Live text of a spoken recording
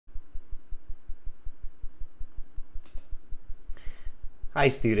Hi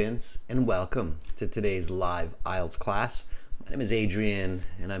students, and welcome to today's live IELTS class. My name is Adrian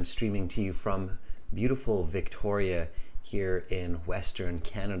and I'm streaming to you from beautiful Victoria here in Western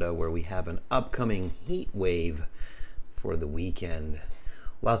Canada, where we have an upcoming heat wave for the weekend.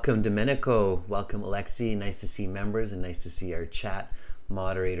 Welcome Domenico, welcome Alexi, nice to see members and nice to see our chat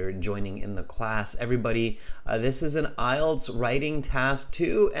moderator joining in the class. Everybody, this is an IELTS writing task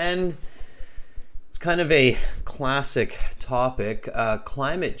 2, and it's kind of a classic topic,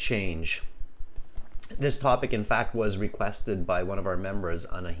 climate change. This topic, in fact, was requested by one of our members,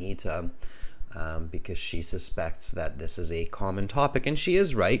 Anahita, because she suspects that this is a common topic, and she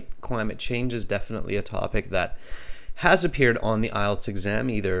is right. Climate change is definitely a topic that has appeared on the IELTS exam,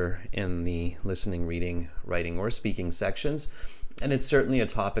 either in the listening, reading, writing, or speaking sections. And it's certainly a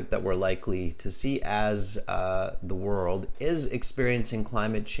topic that we're likely to see as the world is experiencing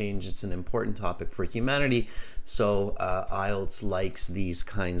climate change. It's an important topic for humanity. So IELTS likes these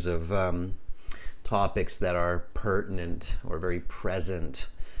kinds of topics that are pertinent or very present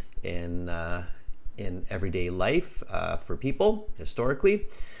in everyday life for people historically.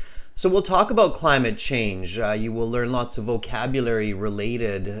 So we'll talk about climate change. You will learn lots of vocabulary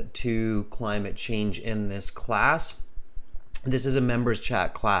related to climate change in this class. This is a members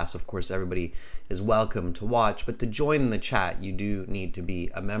chat class. Of course, everybody is welcome to watch, but to join the chat, you do need to be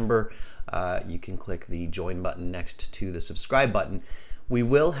a member. You can click the join button next to the subscribe button. We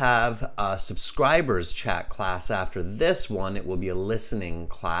will have a subscribers chat class after this one. It will be a listening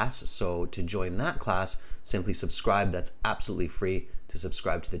class. So to join that class, simply subscribe. That's absolutely free to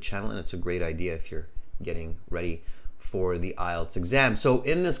subscribe to the channel, and it's a great idea if you're getting ready for the IELTS exam. So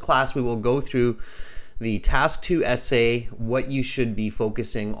in this class, we will go through the task 2 essay, what you should be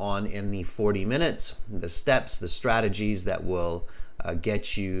focusing on in the 40 minutes, the steps, the strategies that will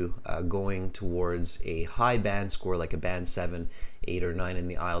get you going towards a high band score, like a band 7, 8, or 9 in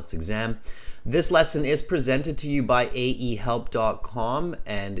the IELTS exam. This lesson is presented to you by aehelp.com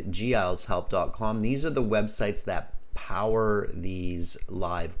and gieltshelp.com. These are the websites that power these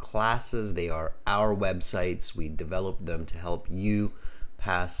live classes. They are our websites. We developed them to help you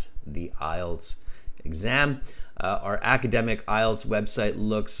pass the IELTS exam. Our academic IELTS website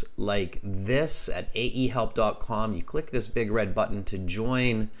looks like this at aehelp.com. You click this big red button to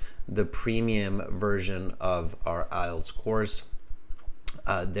join the premium version of our IELTS course.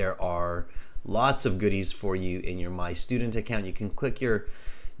 There are lots of goodies for you in your My Student account. You can click your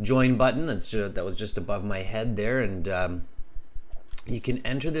join button. That was just above my head there, and you can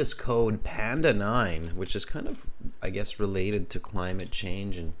enter this code PANDA9, which is kind of, I guess, related to climate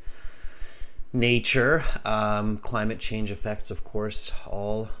change and nature. Climate change affects, of course,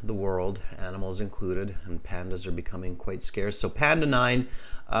 all the world, animals included, and pandas are becoming quite scarce. So PANDA9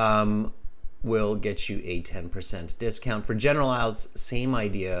 will get you a 10% discount. For general IELTS, same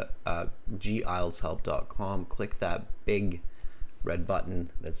idea, gieltshelp.com. Click that big red button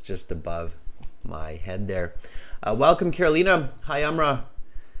that's just above my head there. Welcome, Carolina. Hi, Amra.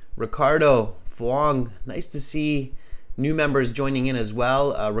 Ricardo, Fuang. Nice to see new members joining in as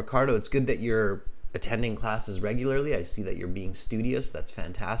well. Ricardo, it's good that you're attending classes regularly. I see that you're being studious. That's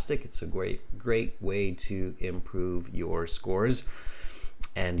fantastic. It's a great way to improve your scores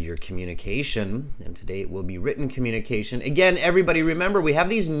and your communication. And today it will be written communication. Again, everybody, remember, we have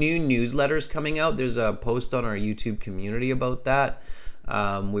these new newsletters coming out. There's a post on our YouTube community about that.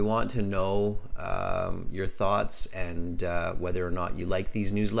 We want to know your thoughts and whether or not you like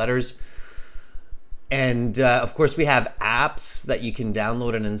these newsletters. And of course, we have apps that you can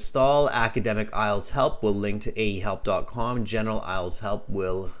download and install. Academic IELTS Help will link to aehelp.com. General IELTS Help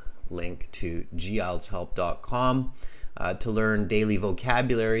will link to gieltshelp.com. To learn daily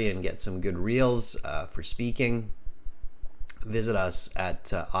vocabulary and get some good reels for speaking, visit us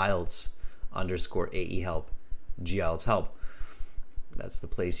at IELTS_AEHelp, GIELTS Help. That's the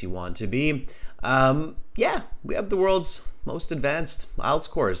place you want to be. Yeah, we have the world's most advanced IELTS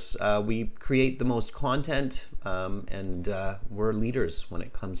course. We create the most content, and we're leaders when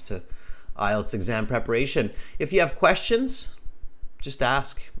it comes to IELTS exam preparation. If you have questions, just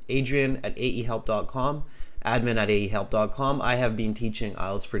ask. Adrian at aehelp.com, admin at aehelp.com. I have been teaching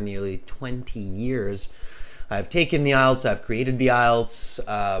IELTS for nearly 20 years. I've taken the IELTS, I've created the IELTS,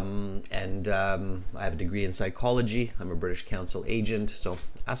 and I have a degree in psychology. I'm a British Council agent, so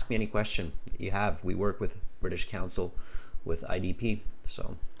ask me any question that you have. We work with British Council with IDP,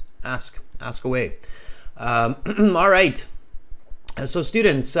 so ask away. All right. So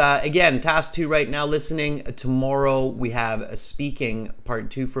students, again, task 2 right now, listening. Tomorrow we have a speaking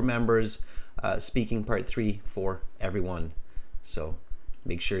part 2 for members, speaking part 3 for everyone. So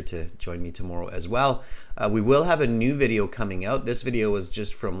make sure to join me tomorrow as well. We will have a new video coming out. This video was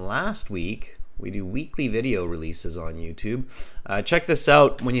just from last week. We do weekly video releases on YouTube. Check this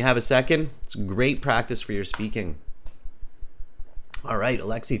out when you have a second. It's great practice for your speaking. All right,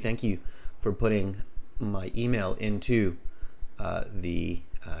 Alexi, thank you for putting my email into the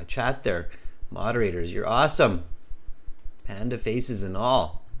chat there. Moderators, you're awesome. Panda faces and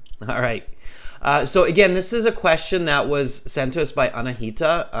all. All right. So again, this is a question that was sent to us by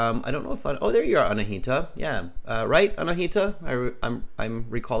Anahita. I don't know if oh, there you are, Anahita. Yeah, right, Anahita. I'm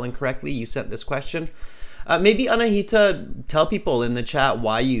recalling correctly. You sent this question. Maybe Anahita, tell people in the chat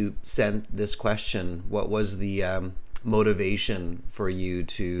why you sent this question. What was the motivation for you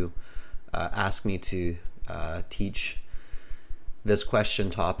to ask me to teach this question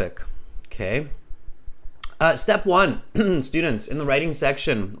topic? Okay. Step one, students, in the writing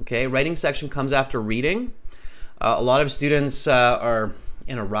section, okay, writing section comes after reading. A lot of students are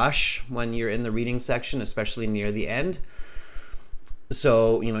in a rush when you're in the reading section, especially near the end.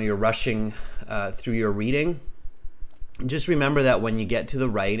 So, you know, you're rushing through your reading. Just remember that when you get to the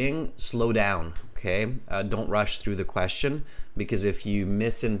writing, slow down, okay? Don't rush through the question, because if you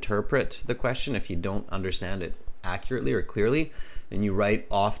misinterpret the question, if you don't understand it accurately or clearly, and you write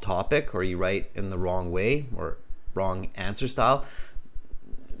off topic, or you write in the wrong way or wrong answer style,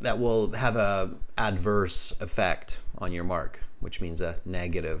 that will have a adverse effect on your mark, which means a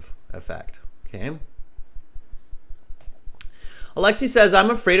negative effect, okay? Alexi says, I'm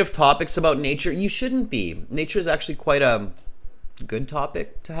afraid of topics about nature. You shouldn't be. Nature is actually quite a good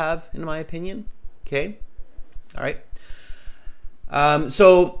topic to have, in my opinion, okay? All right.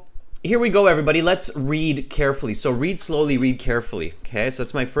 So here we go, everybody. Let's read carefully. So read slowly, read carefully. Okay, so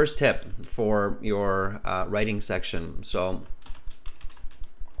that's my first tip for your writing section. So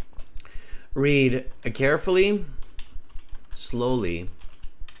read carefully, slowly,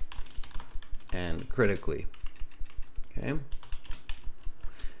 and critically. Okay.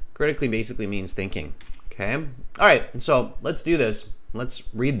 Critically basically means thinking. Okay. All right. So let's do this. Let's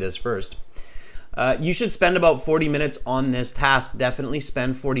read this first. You should spend about 40 minutes on this task. Definitely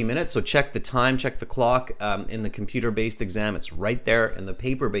spend 40 minutes. So check the time, check the clock. In the computer-based exam, it's right there. In the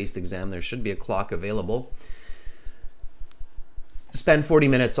paper-based exam, there should be a clock available. Spend 40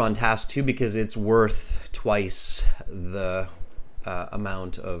 minutes on task 2 because it's worth twice the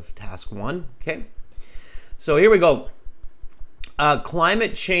amount of task 1. Okay, so here we go.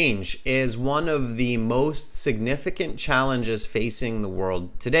 Climate change is one of the most significant challenges facing the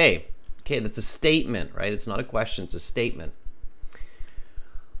world today. Okay, that's a statement, right? It's not a question, it's a statement.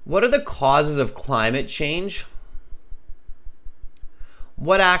 What are the causes of climate change?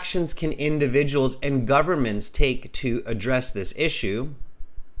 What actions can individuals and governments take to address this issue?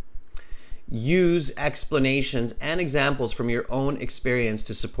 Use explanations and examples from your own experience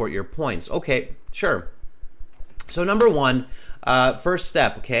to support your points. Okay, sure. So number one, first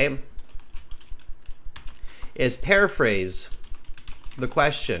step, okay, is paraphrase the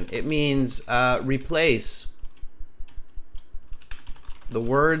question. It means replace the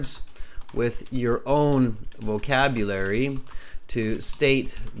words with your own vocabulary to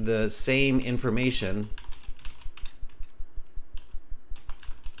state the same information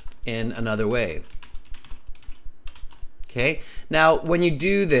in another way. Okay, now when you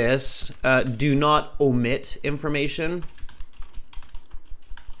do this, do not omit information.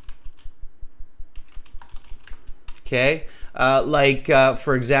 Okay,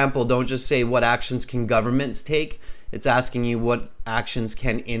 for example, don't just say what actions can governments take. It's asking you what actions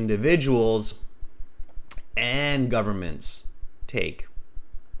can individuals and governments take.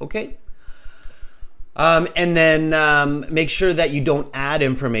 Okay, and then make sure that you don't add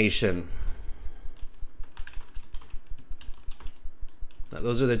information. Now,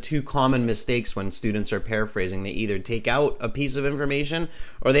 those are the two common mistakes when students are paraphrasing. They either take out a piece of information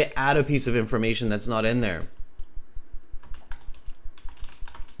or they add a piece of information that's not in there.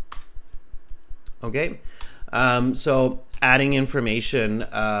 Okay, so adding information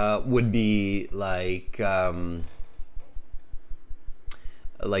would be like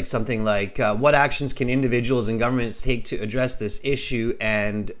something like what actions can individuals and governments take to address this issue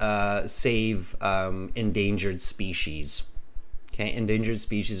and save endangered species. Okay, endangered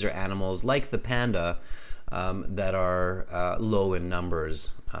species are animals like the panda that are low in numbers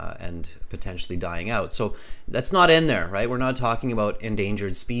and potentially dying out. So that's not in there, right? We're not talking about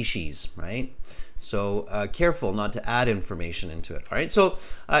endangered species, right? So careful not to add information into it. All right, so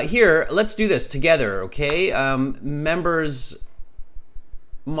here, let's do this together, okay? Members,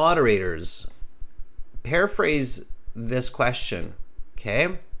 moderators, paraphrase this question,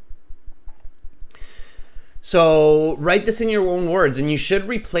 okay? So write this in your own words, and you should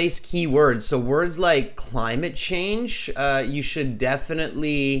replace keywords. So words like climate change, you should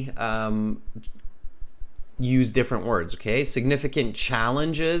definitely use different words, okay? Significant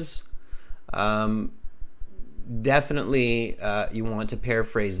challenges, definitely you want to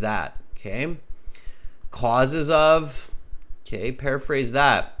paraphrase that, okay? Causes of, okay, paraphrase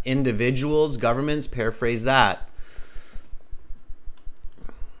that. Individuals, governments, paraphrase that.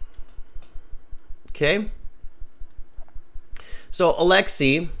 Okay? So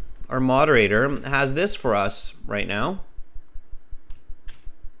Alexi, our moderator, has this for us right now.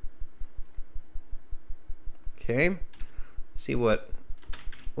 Okay, let's see what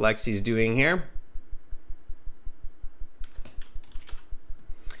Alexi's doing here.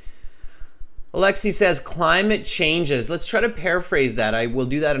 Alexi says climate changes. Let's try to paraphrase that. I will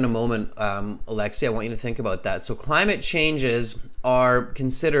do that in a moment, Alexi. I want you to think about that. So climate changes are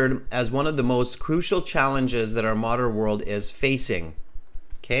considered as one of the most crucial challenges that our modern world is facing.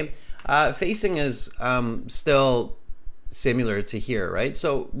 Okay, facing is still similar to here, right?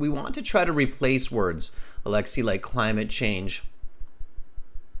 So we want to try to replace words, Alexi, like climate change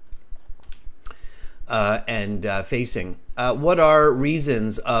and facing. What are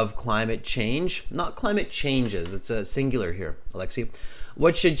reasons of climate change? Not climate changes, it's a singular here, Alexi.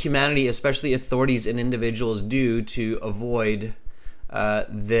 What should humanity, especially authorities and individuals, do to avoid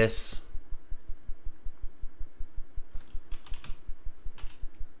this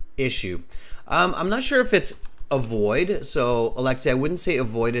issue? I'm not sure if it's avoid. So Alexi, I wouldn't say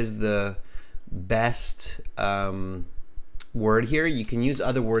avoid is the best word here. You can use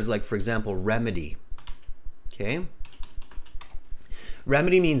other words like, for example, remedy. Okay.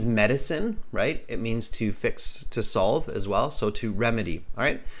 Remedy means medicine, right? It means to fix, to solve as well. So to remedy, all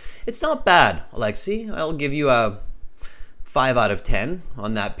right? It's not bad, Alexi. I'll give you a 5 out of 10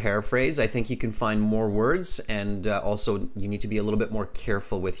 on that paraphrase. I think you can find more words, and also you need to be a little bit more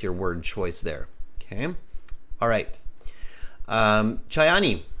careful with your word choice there, okay? All right.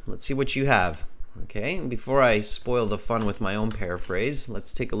 Chayani, let's see what you have. Okay, and before I spoil the fun with my own paraphrase,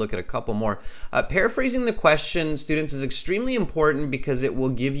 let's take a look at a couple more. Paraphrasing the question, students, is extremely important because it will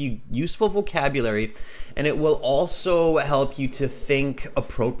give you useful vocabulary, and it will also help you to think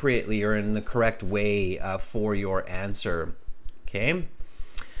appropriately or in the correct way for your answer. Okay.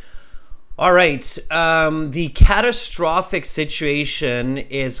 All right. The catastrophic situation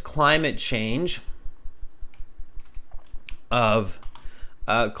is climate change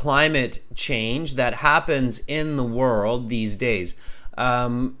climate change that happens in the world these days.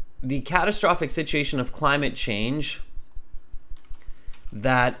 The catastrophic situation of climate change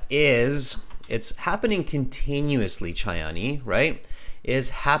that is, it's happening continuously, Chayani, right?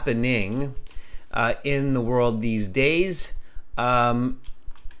 Is happening in the world these days,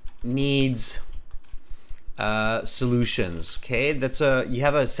 needs solutions, okay? That's you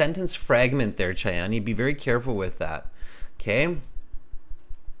have a sentence fragment there, Chayani. Be very careful with that, okay?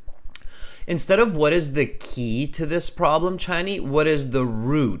 Instead of what is the key to this problem, Chayani, what is the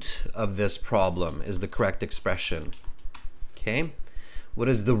root of this problem is the correct expression. Okay? What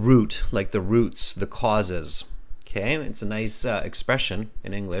is the root, like the roots, the causes? Okay? It's a nice expression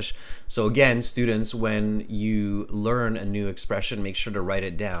in English. So again, students, when you learn a new expression, make sure to write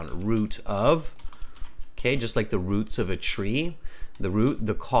it down. Root of, okay, just like the roots of a tree. The root,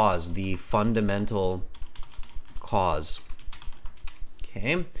 the cause, the fundamental cause.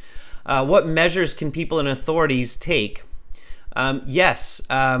 Okay? What measures can people and authorities take?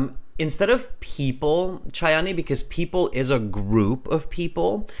 Instead of people, Chayani, because people is a group of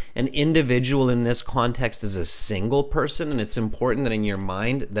people, an individual in this context is a single person, and it's important that in your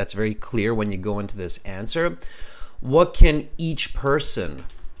mind that's very clear when you go into this answer. What can each person,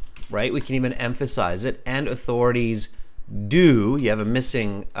 right? We can even emphasize it, and authorities do, you have a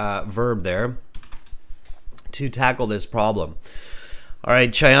missing verb there, to tackle this problem. All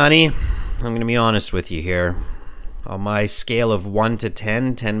right, Chayani, I'm going to be honest with you here. On my scale of 1 to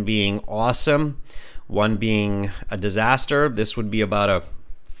 10, 10 being awesome, 1 being a disaster, this would be about a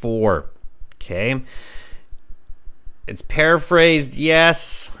 4, okay? It's paraphrased,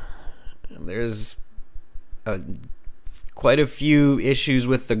 yes. There's quite a few issues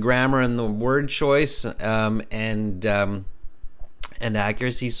with the grammar and the word choice and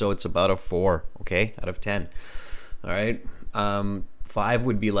accuracy, so it's about a 4, okay, out of 10. All right. 5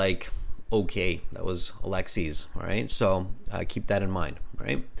 would be like, okay, that was Alexi's, all right? So keep that in mind, all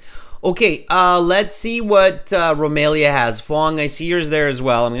right? Okay, let's see what Romelia has. Fong, I see yours there as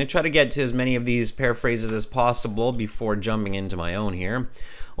well. I'm going to try to get to as many of these paraphrases as possible before jumping into my own here.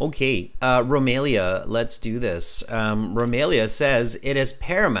 Okay, Romelia, let's do this. Romelia says, it is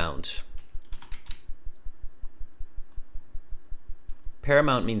paramount.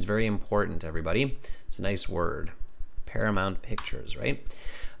 Paramount means very important, everybody. It's a nice word. Paramount pictures, right?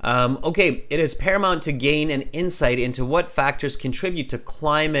 Okay, it is paramount to gain an insight into what factors contribute to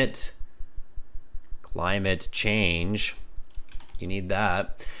climate change. You need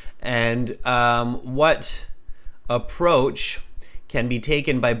that. And what approach can be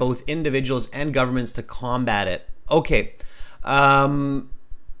taken by both individuals and governments to combat it. Okay.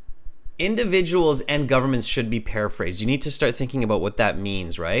 Individuals and governments should be paraphrased. You need to start thinking about what that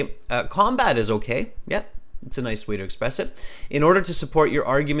means, right? Combat is okay. Yep. It's a nice way to express it. In order to support your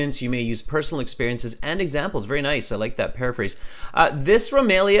arguments, you may use personal experiences and examples. Very nice. I like that paraphrase. This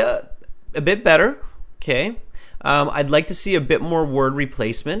Romelia, a bit better. Okay. I'd like to see a bit more word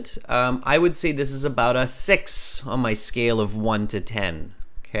replacement. I would say this is about a 6 on my scale of 1 to 10.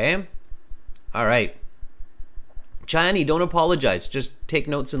 Okay. All right. Chani, don't apologize. Just take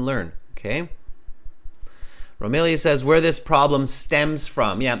notes and learn. Okay. Romelia says where this problem stems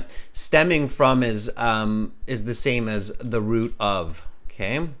from. Yeah, stemming from is the same as the root of.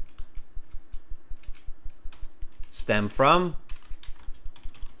 Okay. Stem from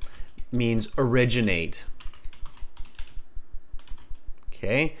means originate.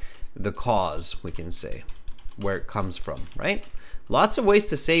 Okay. The cause, we can say, where it comes from, right? Lots of ways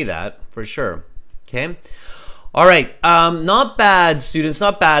to say that for sure. Okay. All right, not bad, students,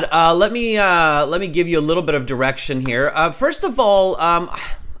 not bad. Let me give you a little bit of direction here. First of all,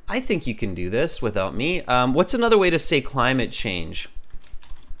 I think you can do this without me. What's another way to say climate change?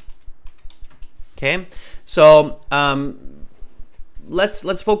 Okay, so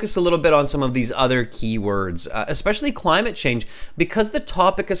let's focus a little bit on some of these other keywords, especially climate change. Because the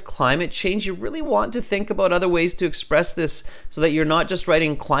topic is climate change, you really want to think about other ways to express this so that you're not just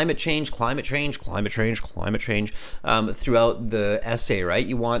writing climate change, climate change, climate change, climate change throughout the essay, right?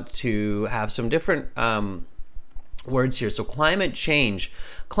 You want to have some different words here. So climate change.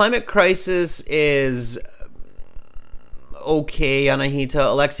 Climate crisis is okay, Anahita.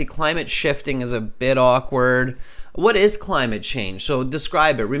 Alexi, climate shifting is a bit awkward. What is climate change? So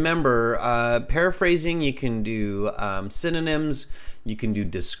describe it. Remember, paraphrasing, you can do synonyms, you can do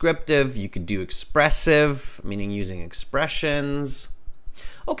descriptive, you could do expressive, meaning using expressions.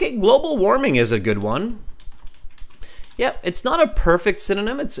 Okay, global warming is a good one. Yeah, it's not a perfect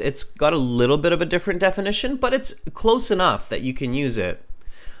synonym. It's got a little bit of a different definition, but it's close enough that you can use it.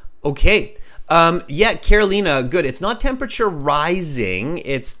 Okay. Yeah, Carolina, good. It's not temperature rising,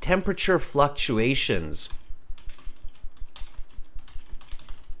 it's temperature fluctuations.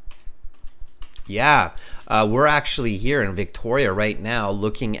 Yeah, we're actually here in Victoria right now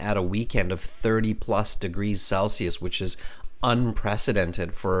looking at a weekend of 30+ degrees Celsius, which is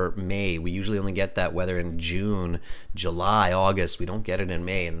unprecedented for May. We usually only get that weather in June, July, August. We don't get it in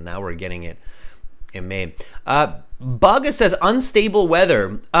May, and now we're getting it in May. Baga says unstable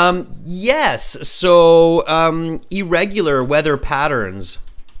weather. Yes, so irregular weather patterns.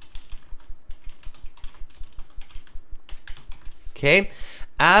 Okay,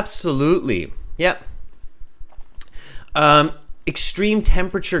 absolutely. Yep. Extreme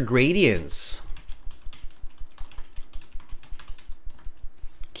temperature gradients.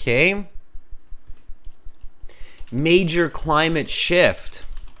 Okay. Major climate shift.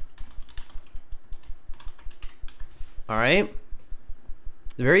 All right.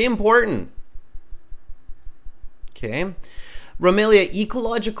 Very important. Okay. Romelia,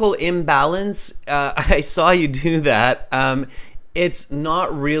 ecological imbalance. I saw you do that. It's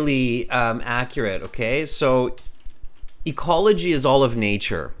not really accurate, okay? So ecology is all of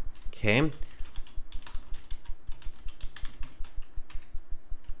nature, okay?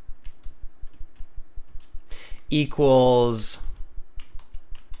 Equals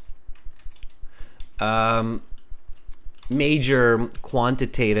major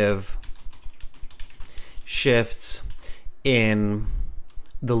quantitative shifts in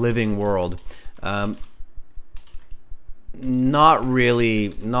the living world. Not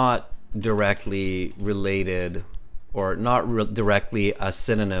directly related, or not directly a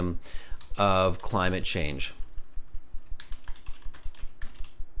synonym of climate change.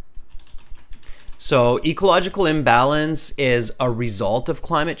 So ecological imbalance is a result of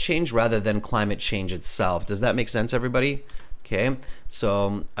climate change rather than climate change itself. Does that make sense, everybody? Okay,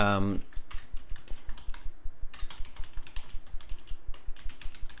 so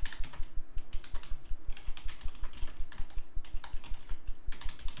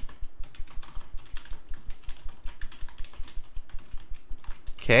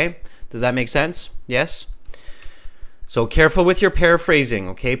okay, does that make sense? Yes? So careful with your paraphrasing,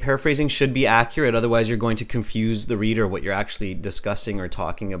 okay? Paraphrasing should be accurate, otherwise you're going to confuse the reader what you're actually discussing or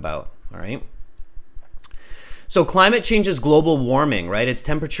talking about, all right? So climate change is global warming, right? It's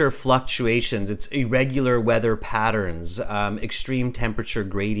temperature fluctuations, it's irregular weather patterns, extreme temperature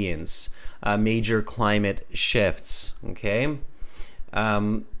gradients, major climate shifts, okay?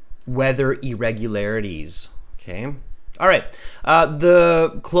 Weather irregularities, okay? All right,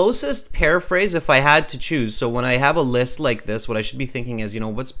 the closest paraphrase, if I had to choose, so when I have a list like this, what I should be thinking is, you know,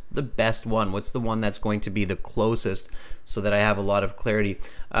 what's the best one? What's the one that's going to be the closest so that I have a lot of clarity?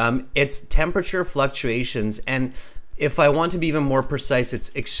 It's temperature fluctuations, and if I want to be even more precise,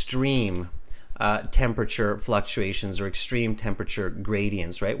 it's extreme temperature fluctuations or extreme temperature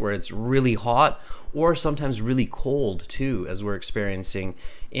gradients, right? Where it's really hot or sometimes really cold too, as we're experiencing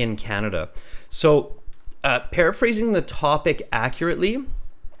in Canada. So paraphrasing the topic accurately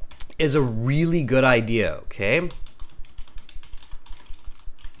is a really good idea, okay?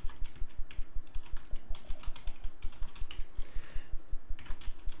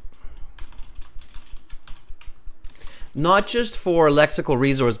 Not just for lexical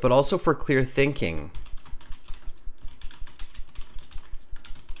resource, but also for clear thinking.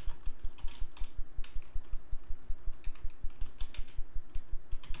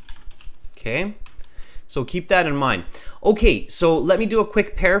 Okay? So keep that in mind. Okay, so let me do a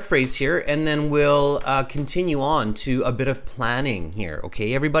quick paraphrase here, and then we'll continue on to a bit of planning here.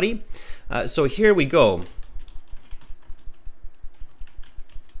 Okay, everybody? So here we go.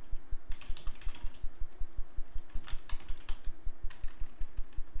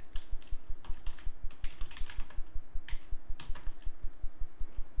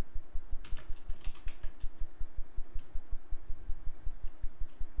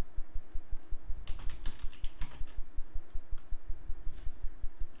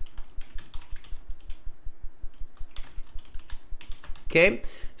 Okay,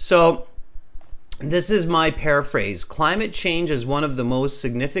 so this is my paraphrase. Climate change is one of the most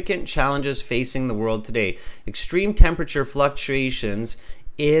significant challenges facing the world today. Extreme temperature fluctuations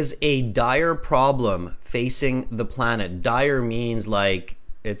is a dire problem facing the planet. Dire means like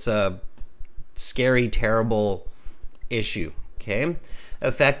it's a scary, terrible issue, okay,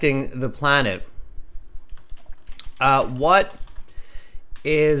 affecting the planet. What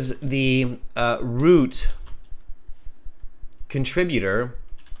is the root contributor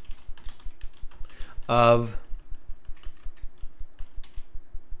of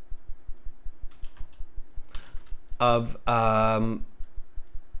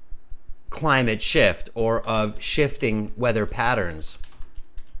climate shift or of shifting weather patterns?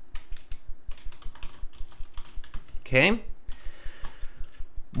 Okay.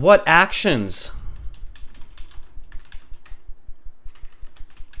 What actions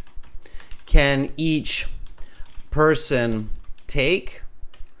can each person take?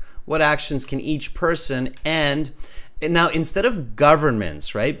 What actions can each person, and now instead of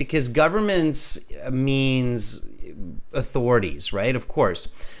governments, right? Because governments means authorities, right? Of course.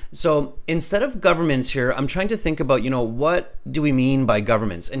 So instead of governments here, I'm trying to think about, you know, what do we mean by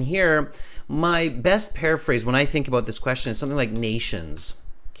governments? And here, my best paraphrase when I think about this question is something like nations,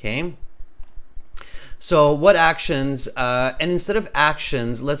 okay? So what actions, and instead of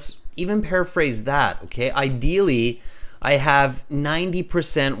actions, let's even paraphrase that, okay? Ideally, I have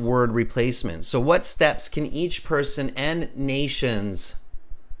 90% word replacement. So what steps can each person and nations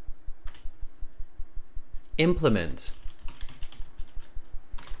implement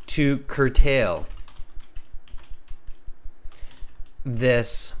to curtail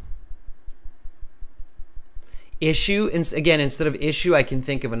this issue? Again, instead of issue, I can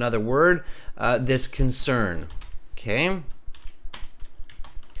think of another word, this concern, okay?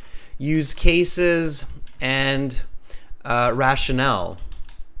 Use cases and rationale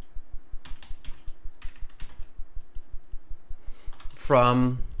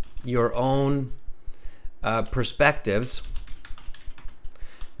from your own perspectives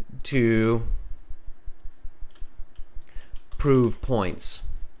to prove points.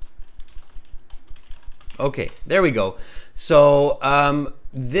 Okay, there we go. So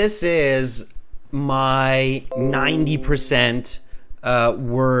this is my 90%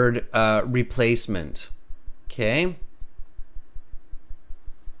 word replacement, okay?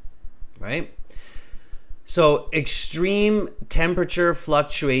 Right? So extreme temperature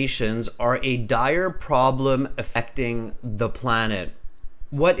fluctuations are a dire problem affecting the planet.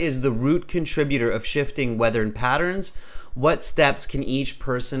 What is the root contributor of shifting weather patterns? What steps can each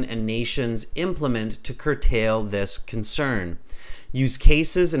person and nations implement to curtail this concern? Use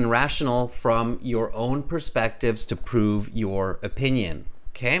cases and rationale from your own perspectives to prove your opinion.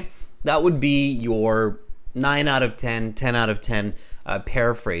 Okay? That would be your 9 out of 10, 10 out of 10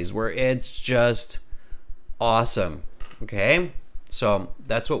 paraphrase, where it's just awesome. Okay? So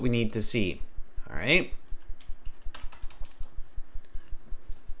that's what we need to see. All right?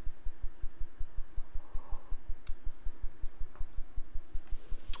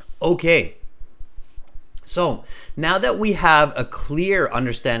 Okay. So now that we have a clear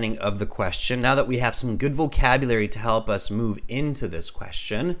understanding of the question, now that we have some good vocabulary to help us move into this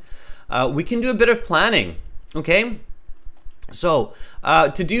question, we can do a bit of planning, okay? So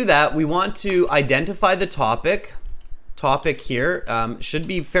to do that, we want to identify the topic. Topic here should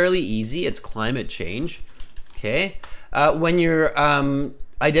be fairly easy. It's climate change, okay? When you're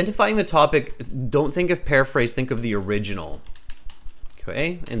identifying the topic, don't think of paraphrase, think of the original,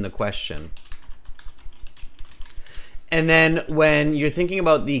 okay, in the question. And then when you're thinking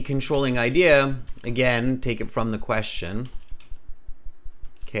about the controlling idea, again, take it from the question.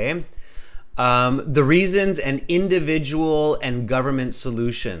 Okay. The reasons and individual and government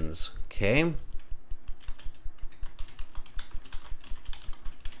solutions. Okay.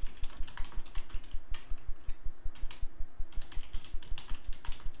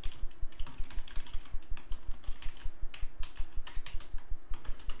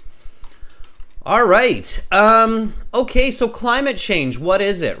 All right. Okay, so climate change, what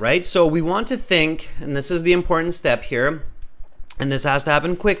is it, right? So we want to think, and this is the important step here, and this has to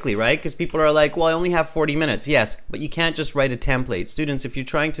happen quickly, right? Because people are like, well, I only have 40 minutes. Yes, but you can't just write a template. Students, if you're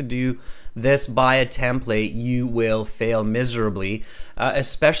trying to do this by a template, you will fail miserably,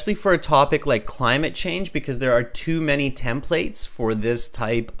 especially for a topic like climate change, because there are too many templates for this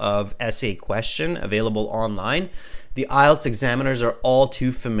type of essay question available online. The IELTS examiners are all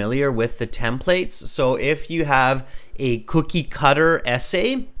too familiar with the templates. So if you have a cookie cutter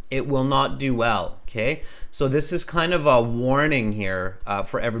essay, it will not do well, okay? So this is kind of a warning here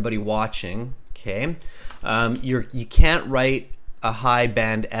for everybody watching, okay? You can't write a high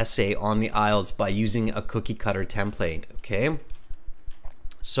band essay on the IELTS by using a cookie cutter template, okay?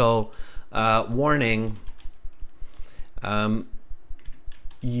 So warning,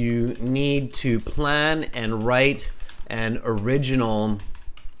 you need to plan and write an original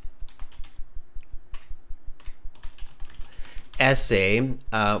essay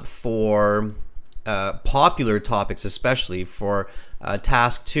for popular topics, especially for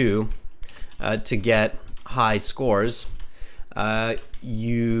task 2 to get high scores.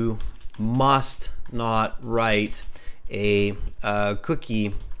 You must not write a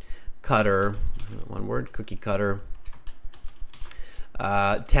cookie cutter, one word, cookie cutter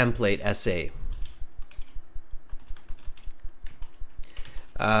template essay.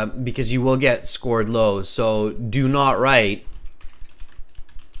 Because you will get scored low. So do not write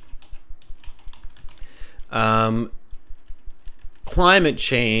climate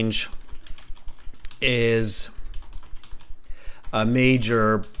change is a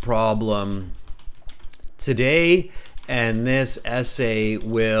major problem today, and this essay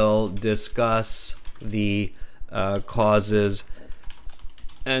will discuss the causes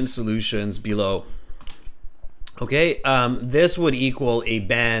and solutions below. Okay, this would equal a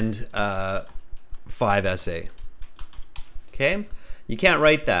band 5 essay. Okay, you can't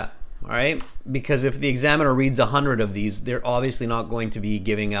write that, all right? Because if the examiner reads 100 of these, they're obviously not going to be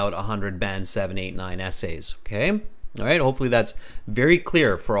giving out 100 band 7, 8, 9 essays, okay? All right, hopefully that's very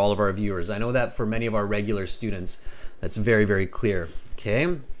clear for all of our viewers. I know that for many of our regular students, that's very, very clear,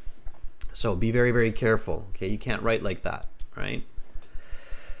 okay? So be very, very careful, okay? You can't write like that, right?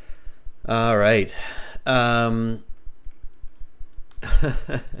 All right.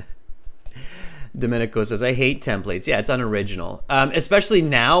 Domenico says, I hate templates. Yeah, it's unoriginal. Especially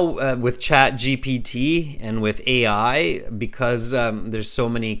now with Chat GPT and with AI, because there's so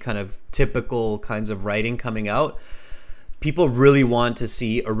many kind of typical kinds of writing coming out. People really want to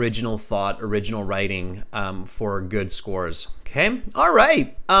see original thought, original writing for good scores. Okay? All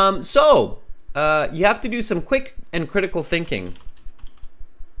right. So you have to do some quick and critical thinking.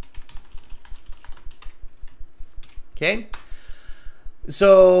 Okay,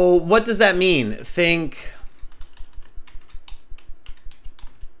 so what does that mean? Think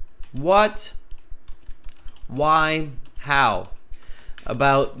what, why, how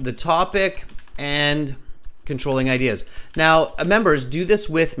about the topic and controlling ideas. Now, members, do this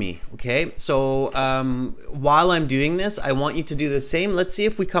with me, okay? So while I'm doing this, I want you to do the same. Let's see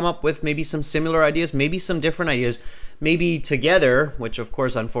if we come up with maybe some similar ideas, maybe some different ideas. Maybe together, which of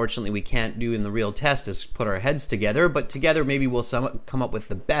course, unfortunately, we can't do in the real test, is put our heads together, but together maybe we'll come up with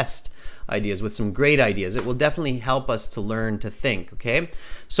the best ideas, with some great ideas. It will definitely help us to learn to think, okay?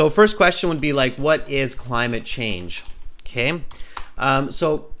 So first question would be like, what is climate change? Okay,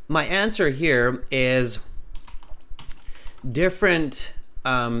 so my answer here is different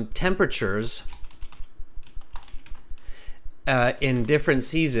temperatures in different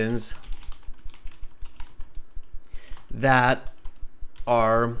seasons that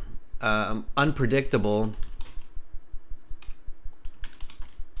are unpredictable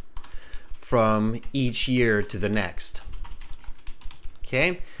from each year to the next.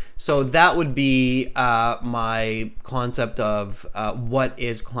 Okay, so that would be my concept of what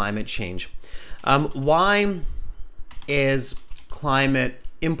is climate change. Why is climate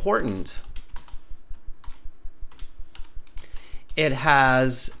important? It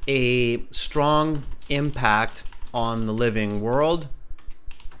has a strong impact on the living world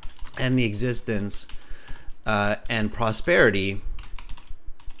and the existence and prosperity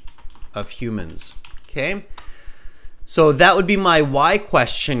of humans. Okay, so that would be my why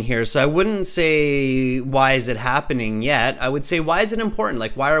question here. So I wouldn't say why is it happening yet. I would say why is it important?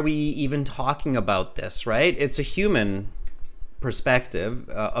 Like, why are we even talking about this, right? It's a human perspective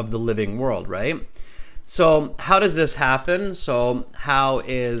of the living world, right? So how does this happen? So how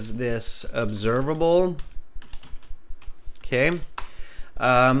is this observable? Okay.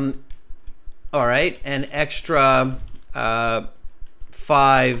 All right, an extra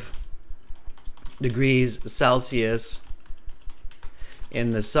 5 degrees Celsius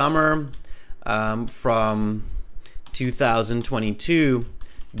in the summer from 2022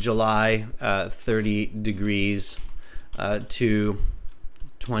 July 30 degrees to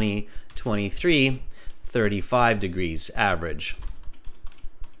 2023 35 degrees average.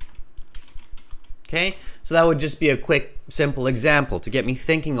 Okay, so that would just be a quick, simple example to get me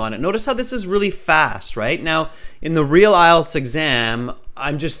thinking on it. Notice how this is really fast, right? Now, in the real IELTS exam,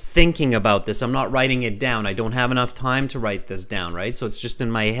 I'm just thinking about this. I'm not writing it down. I don't have enough time to write this down, right? So it's just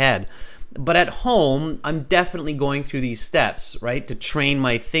in my head. But at home, I'm definitely going through these steps, right? To train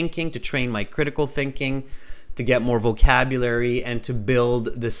my thinking, to train my critical thinking, to get more vocabulary, and to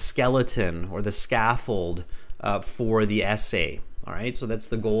build the skeleton or the scaffold for the essay. All right, so that's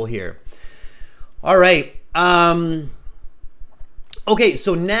the goal here. All right. Okay,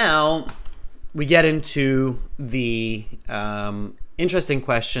 so now we get into the interesting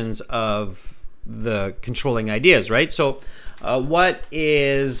questions of the controlling ideas, right? So what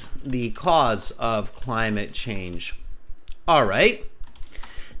is the cause of climate change? All right.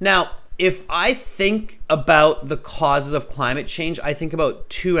 Now, if I think about the causes of climate change, I think about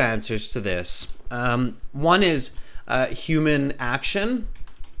 2 answers to this. One is human action.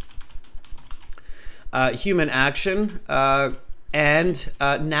 And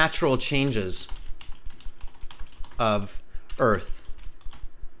natural changes of Earth.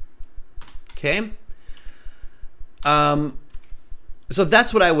 Okay? So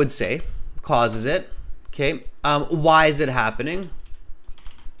that's what I would say causes it. Okay? Why is it happening?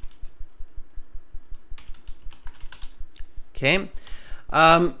 Okay?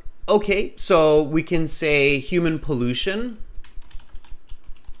 Okay, so we can say human pollution.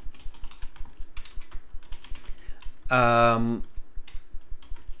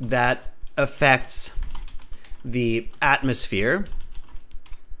 That affects the atmosphere,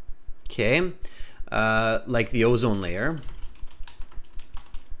 okay, like the ozone layer,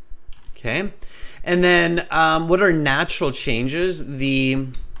 okay, and then what are natural changes? The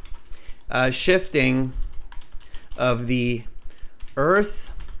shifting of the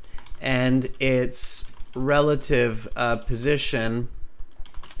Earth and its relative position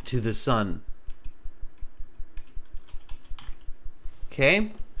to the sun.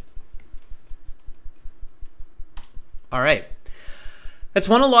 Okay. All right. That's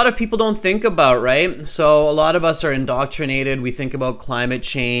one a lot of people don't think about, right? So a lot of us are indoctrinated. We think about climate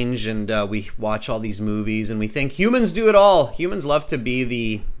change and we watch all these movies and we think humans do it all. Humans love to be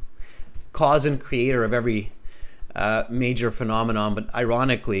the cause and creator of every major phenomenon. But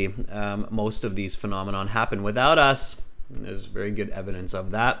ironically, most of these phenomenon happen without us. And there's very good evidence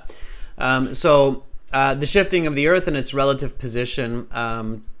of that. The shifting of the Earth and its relative position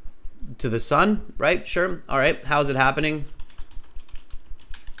to the sun, right? Sure. All right. How's it happening?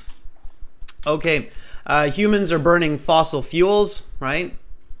 Okay. Humans are burning fossil fuels, right?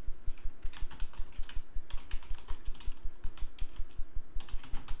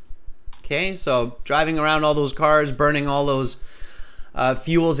 Okay. So driving around all those cars, burning all those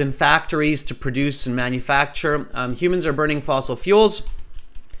fuels in factories to produce and manufacture. Humans are burning fossil fuels.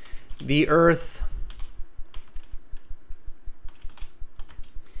 The Earth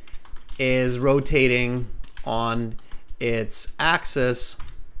is rotating on its axis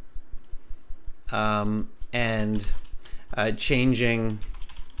and changing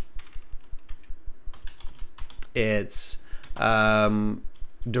its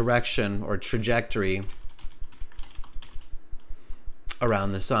direction or trajectory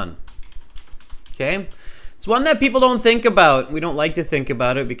around the sun. Okay? It's one that people don't think about. We don't like to think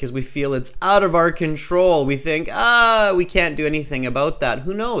about it because we feel it's out of our control. We think, we can't do anything about that.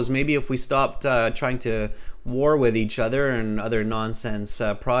 Who knows? Maybe if we stopped trying to war with each other and other nonsense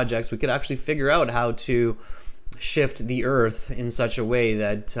projects, we could actually figure out how to shift the Earth in such a way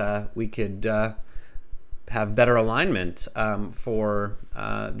that we could have better alignment for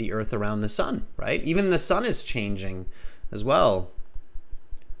the Earth around the sun, right? Even the sun is changing as well.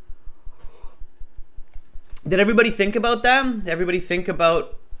 Did everybody think about that? Everybody think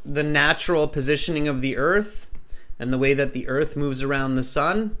about the natural positioning of the Earth and the way that the Earth moves around the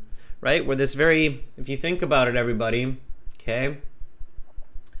sun, right? Where this very, if you think about it, everybody, okay,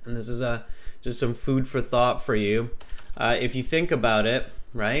 and this is just some food for thought for you. If you think about it,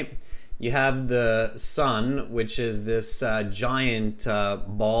 right, you have the sun, which is this giant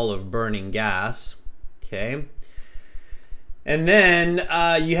ball of burning gas, okay, and then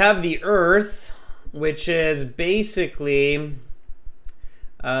you have the Earth, which is basically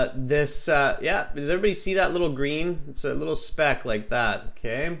this, yeah, does everybody see that little green? It's a little speck like that,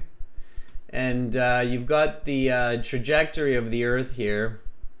 okay? And you've got the trajectory of the Earth here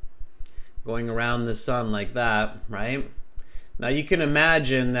going around the sun like that, right? Now you can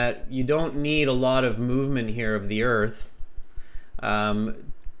imagine that you don't need a lot of movement here of the Earth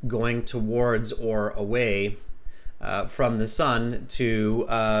going towards or away from the sun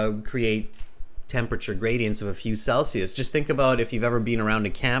to create temperature gradients of a few Celsius. Just think about if you've ever been around a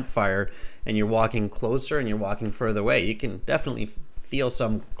campfire and you're walking closer and you're walking further away. You can definitely feel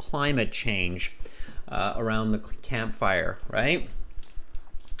some climate change around the campfire, right?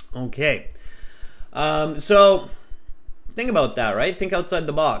 Okay. So think about that, right? Think outside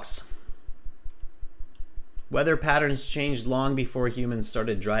the box. Weather patterns changed long before humans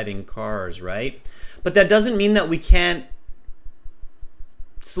started driving cars, right? But that doesn't mean that we can't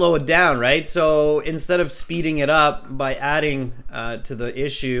slow it down, right? So instead of speeding it up by adding to the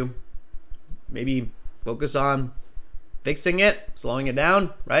issue, maybe focus on fixing it, slowing it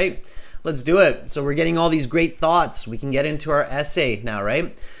down, right? Let's do it. So we're getting all these great thoughts. We can get into our essay now,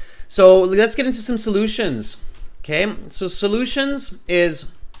 right? So let's get into some solutions, okay? So solutions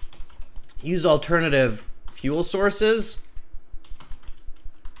is use alternative fuel sources,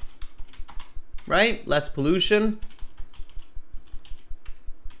 right? Less pollution.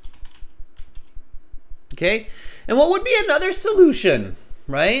 Okay, and what would be another solution,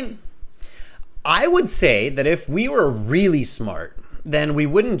 right? I would say that if we were really smart, then we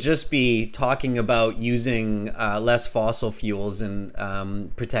wouldn't just be talking about using less fossil fuels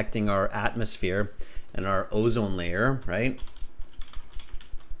and protecting our atmosphere and our ozone layer, right?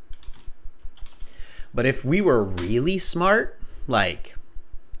 But if we were really smart, like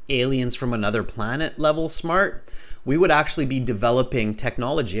aliens from another planet level smart, we would actually be developing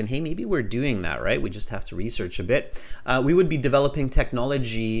technology, and hey, maybe we're doing that, right? We just have to research a bit. We would be developing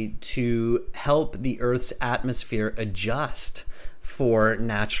technology to help the Earth's atmosphere adjust for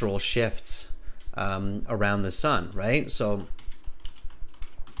natural shifts around the sun, right? So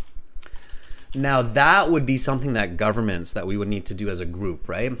now that would be something that governments, that we would need to do as a group,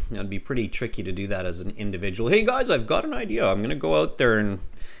 right? It'd be pretty tricky to do that as an individual. Hey guys, I've got an idea. I'm gonna go out there and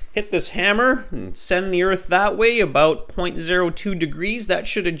hit this hammer and send the Earth that way about 0.02 degrees. That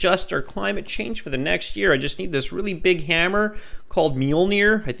should adjust our climate change for the next year. I just need this really big hammer called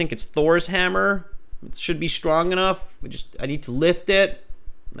Mjolnir. I think it's Thor's hammer. It should be strong enough. I need to lift it,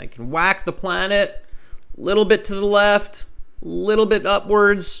 and I can whack the planet a little bit to the left, a little bit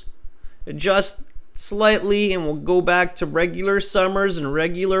upwards, adjust slightly, and we'll go back to regular summers and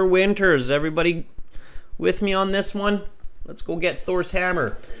regular winters. Everybody with me on this one? Let's go get Thor's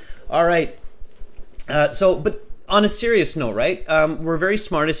hammer. All right. But on a serious note, right? We're very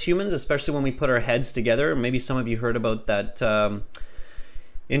smart as humans, especially when we put our heads together. Maybe some of you heard about that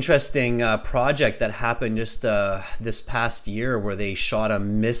interesting project that happened just this past year, where they shot a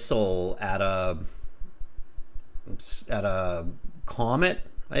missile at a comet,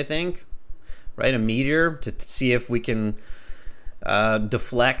 I think, right? A meteor, to see if we can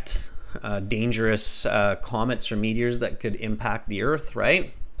deflect dangerous comets or meteors that could impact the Earth,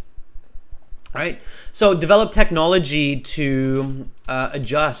 right? All right, so develop technology to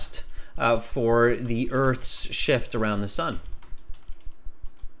adjust for the Earth's shift around the sun.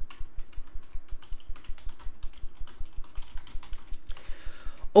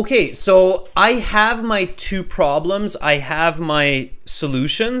 Okay, so I have my two problems. I have my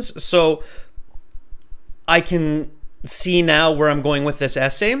solutions. So I can see now where I'm going with this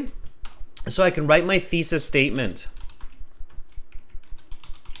essay. So I can write my thesis statement.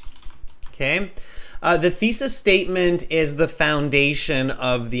 Okay. The thesis statement is the foundation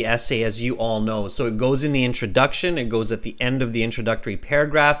of the essay, as you all know. So it goes in the introduction, it goes at the end of the introductory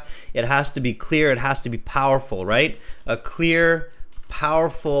paragraph. It has to be clear, it has to be powerful, right? A clear,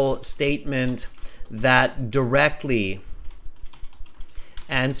 powerful statement that directly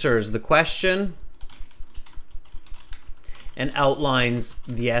answers the question and outlines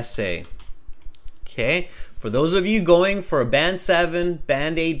the essay. Okay, for those of you going for a band 7,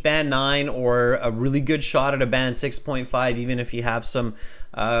 band 8, band 9, or a really good shot at a band 6.5, even if you have some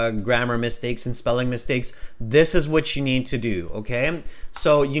grammar mistakes and spelling mistakes, this is what you need to do, okay?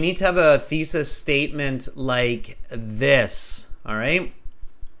 So you need to have a thesis statement like this, all right?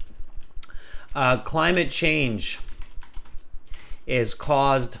 Climate change is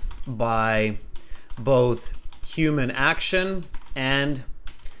caused by both human action and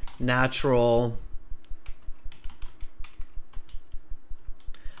natural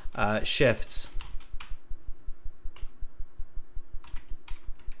shifts.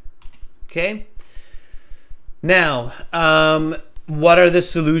 Okay. Now, what are the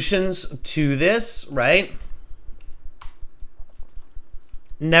solutions to this, right?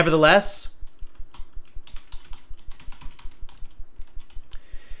 Nevertheless,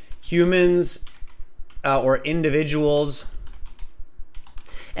 humans or individuals.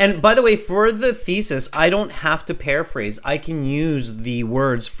 And by the way, for the thesis, I don't have to paraphrase. I can use the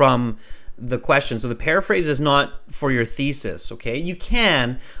words from the question. So the paraphrase is not for your thesis, okay? You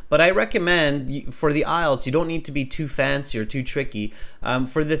can, but I recommend for the IELTS, you don't need to be too fancy or too tricky.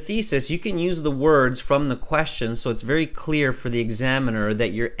 For the thesis, you can use the words from the question so it's very clear for the examiner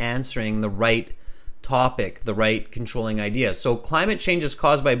that you're answering the right topic, the right controlling idea. So climate change is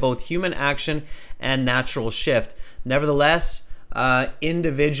caused by both human action and natural shift. Nevertheless,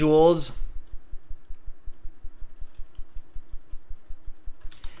 individuals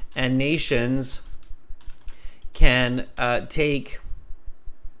and nations can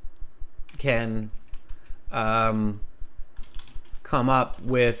come up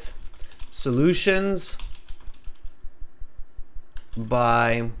with solutions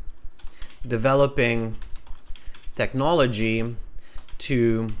by developing technology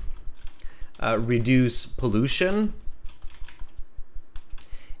to reduce pollution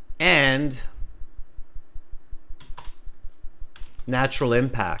and natural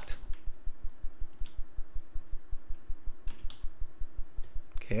impact.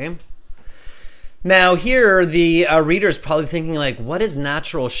 Okay. Now here the reader is probably thinking like, what is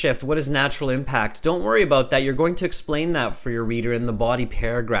natural shift? What is natural impact? Don't worry about that. You're going to explain that for your reader in the body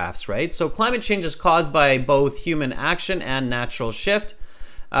paragraphs, right? So climate change is caused by both human action and natural shift.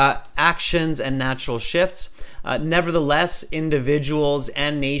 Actions and natural shifts. Nevertheless, individuals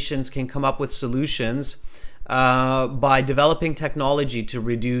and nations can come up with solutions by developing technology to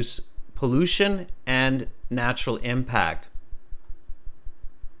reduce pollution and natural impact.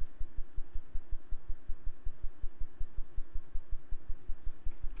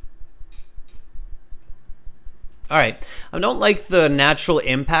 All right, I don't like the natural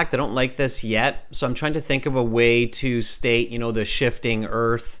impact. I don't like this yet. So I'm trying to think of a way to state, you know, the shifting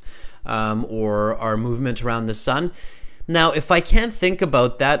Earth or our movement around the sun. Now, if I can't think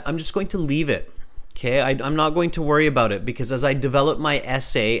about that, I'm just going to leave it. Okay, I'm not going to worry about it because as I develop my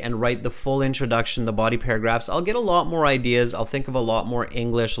essay and write the full introduction, the body paragraphs, I'll get a lot more ideas. I'll think of a lot more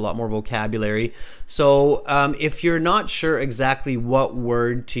English, a lot more vocabulary. So if you're not sure exactly what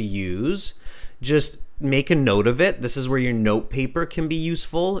word to use, just make a note of it. This is where your note paper can be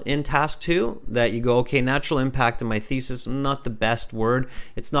useful in task 2, that you go, okay, natural impact in my thesis, not the best word.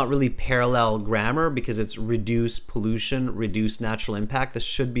 It's not really parallel grammar because it's reduce pollution, reduce natural impact. This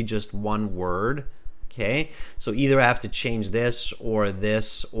should be just one word, okay? So either I have to change this or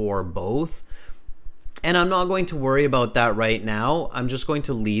both. And I'm not going to worry about that right now. I'm just going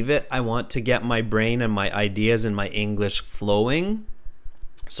to leave it. I want to get my brain and my ideas and my English flowing.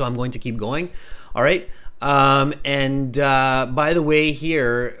 So I'm going to keep going. All right. By the way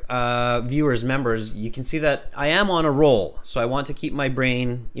here, viewers, members, you can see that I am on a roll. So I want to keep my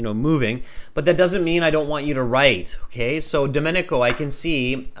brain, you know, moving, but that doesn't mean I don't want you to write. Okay. So Domenico, I can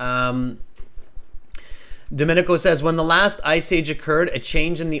see, Domenico says, when the last ice age occurred, a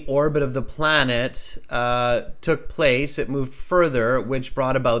change in the orbit of the planet took place. It moved further, which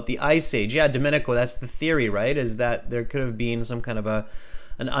brought about the ice age. Yeah, Domenico, that's the theory, right? Is that there could have been some kind of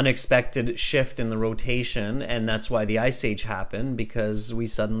an unexpected shift in the rotation, and that's why the ice age happened, because we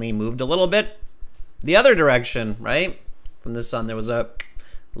suddenly moved a little bit the other direction, right? From the sun, there was a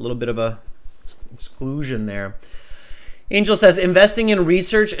little bit of a exclusion there. Angel says, investing in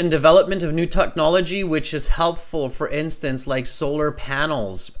research and development of new technology, which is helpful, for instance, like solar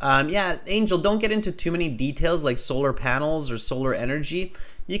panels. Yeah, Angel, don't get into too many details like solar panels or solar energy.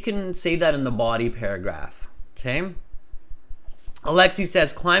 You can say that in the body paragraph, okay? Alexi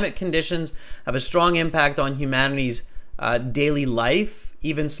says, climate conditions have a strong impact on humanity's daily life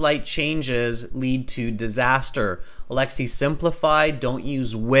Even slight changes lead to disaster. Alexi, simplify, don't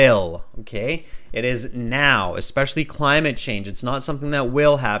use will, okay? It is now, especially climate change. It's not something that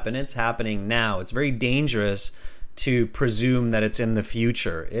will happen, it's happening now. It's very dangerous to presume that it's in the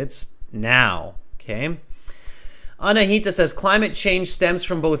future. It's now, okay? Anahita says, climate change stems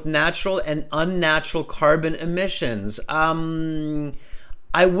from both natural and unnatural carbon emissions.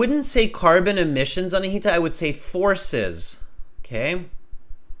 I wouldn't say carbon emissions, Anahita, I would say forces, okay?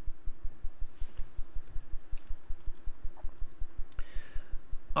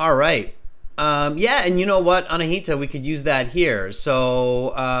 All right. Yeah, and you know what, Anahita, we could use that here.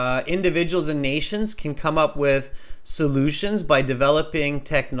 So individuals and nations can come up with solutions by developing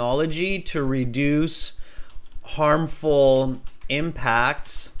technology to reduce harmful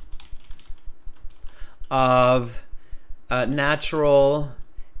impacts of natural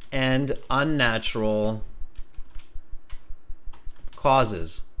and unnatural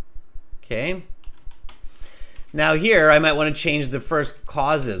causes, okay? Now here, I might want to change the first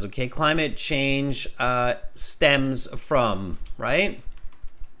causes, okay? Climate change stems from, right?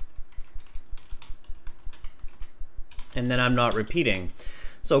 And then I'm not repeating.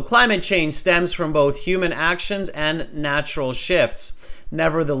 So climate change stems from both human actions and natural shifts.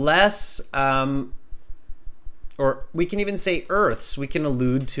 Nevertheless, or we can even say Earths, we can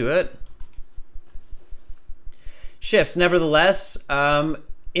allude to it. Shifts. Nevertheless,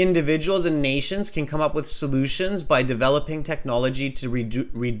 individuals and nations can come up with solutions by developing technology to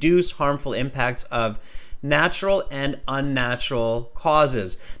reduce harmful impacts of natural and unnatural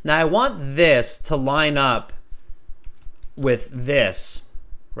causes. Now, I want this to line up with this,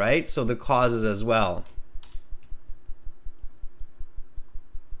 right? So the causes as well.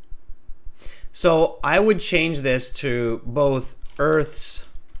 So I would change this to both Earth's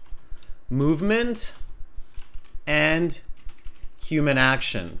movement and human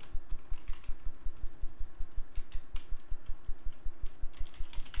action.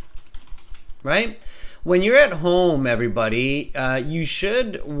 Right? When you're at home, everybody, you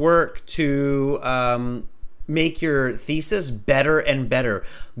should work to make your thesis better and better.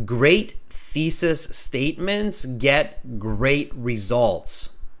 Great thesis statements get great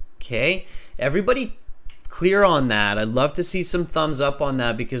results. Okay? Everybody clear on that? I'd love to see some thumbs up on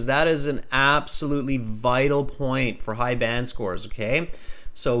that because that is an absolutely vital point for high band scores, okay?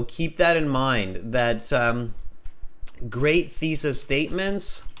 So keep that in mind, that great thesis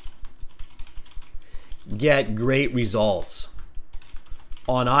statements get great results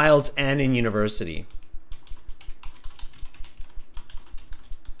on IELTS and in university.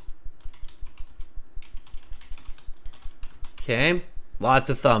 Okay, lots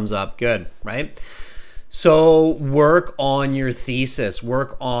of thumbs up, good, right? So work on your thesis,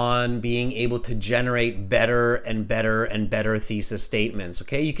 work on being able to generate better and better and better thesis statements,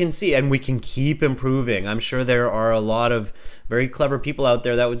 okay? You can see, and we can keep improving. I'm sure there are a lot of very clever people out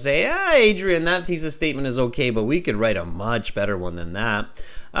there that would say, ah, Adrian, that thesis statement is okay, but we could write a much better one than that.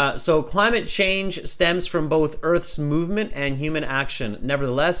 So climate change stems from both Earth's movement and human action.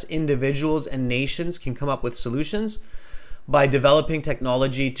 Nevertheless, individuals and nations can come up with solutions by developing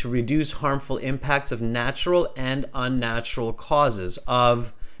technology to reduce harmful impacts of natural and unnatural causes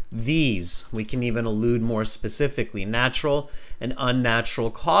of these. We can even allude more specifically, natural and unnatural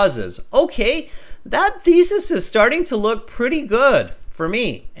causes. Okay, that thesis is starting to look pretty good for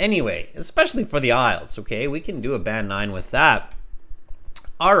me anyway, especially for the IELTS, okay? We can do a band 9 with that.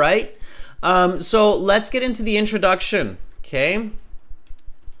 All right, so let's get into the introduction, okay?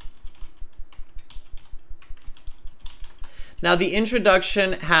 Now the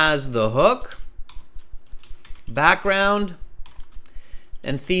introduction has the hook, background,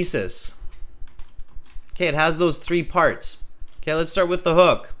 and thesis. Okay, it has those three parts. Okay, let's start with the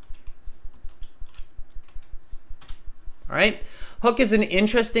hook. All right, hook is an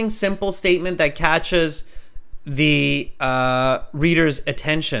interesting, simple statement that catches the reader's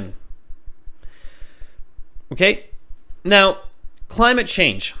attention. Okay, now climate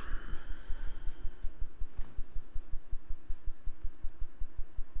change.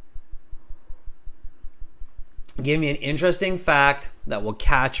 Give me an interesting fact that will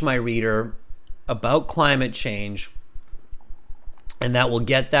catch my reader about climate change, and that will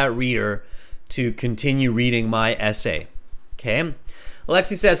get that reader to continue reading my essay. Okay?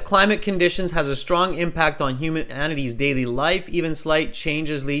 Alexi says, climate conditions has a strong impact on humanity's daily life. Even slight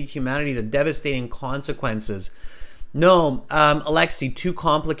changes lead humanity to devastating consequences. No, Alexi, too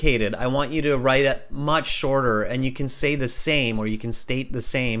complicated. I want you to write it much shorter, and you can say the same, or you can state the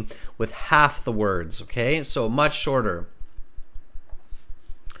same with half the words, okay? So much shorter.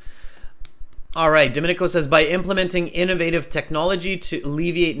 All right, Domenico says, by implementing innovative technology to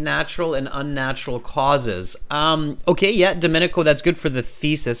alleviate natural and unnatural causes. Okay, yeah, Domenico, that's good for the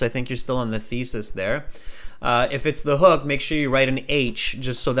thesis. I think you're still on the thesis there. If it's the hook, make sure you write an H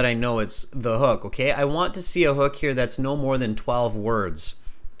just so that I know it's the hook, okay? I want to see a hook here that's no more than 12 words,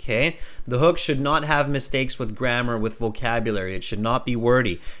 okay? The hook should not have mistakes with grammar, with vocabulary. It should not be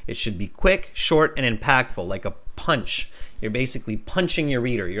wordy. It should be quick, short, and impactful, like a punch. You're basically punching your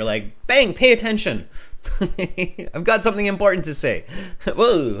reader. You're like, bang, pay attention. I've got something important to say.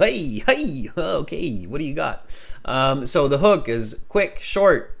 Whoa, hey, okay, what do you got? So the hook is quick,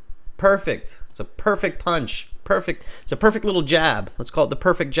 short, perfect. It's a perfect punch. Perfect. It's a perfect little jab. Let's call it the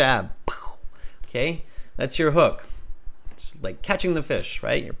perfect jab. Okay, that's your hook. It's like catching the fish,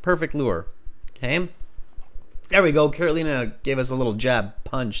 right? Your perfect lure. Okay, there we go. Carolina gave us a little jab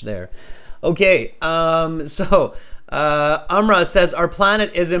punch there. Okay, Amra says, our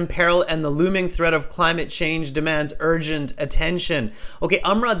planet is in peril and the looming threat of climate change demands urgent attention. Okay,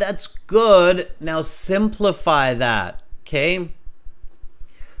 Amra, that's good. Now simplify that, okay?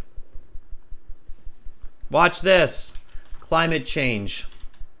 Watch this. Climate change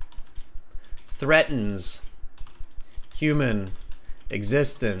threatens human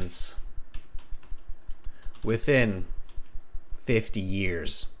existence within 50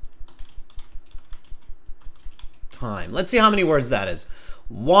 years. Time. Let's see how many words that is.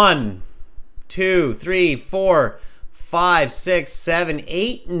 1, 2, 3, 4, 5, 6, 7,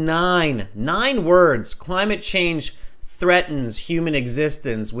 8, 9. 9 words. Climate change threatens human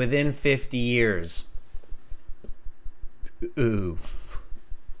existence within 50 years. Ooh.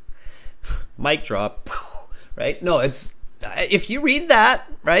 Mic drop. Right? No, it's, if you read that,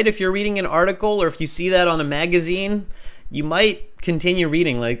 right? If you're reading an article or if you see that on a magazine, you might continue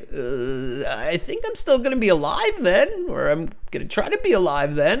reading like, I think I'm still going to be alive then, or I'm going to try to be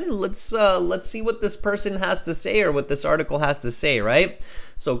alive then. Let's see what this person has to say or what this article has to say, right?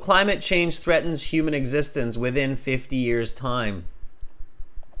 So climate change threatens human existence within 50 years' time.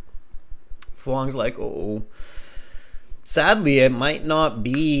 Fuang's like, oh, sadly, it might not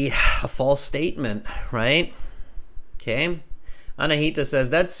be a false statement, right? Okay. Anahita says,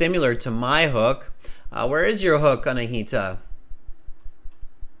 that's similar to my hook. Where is your hook, Anahita?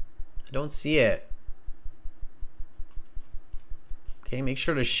 I don't see it. Okay, make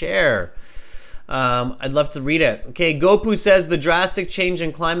sure to share. I'd love to read it. Okay, Gopu says, the drastic change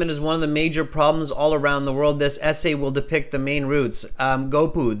in climate is one of the major problems all around the world. This essay will depict the main roots.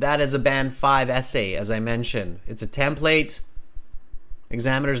 Gopu, that is a band 5 essay, as I mentioned. It's a template.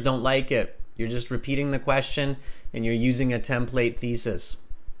 Examiners don't like it. You're just repeating the question and you're using a template thesis.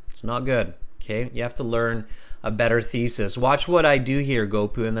 It's not good. Okay, you have to learn a better thesis. Watch what I do here,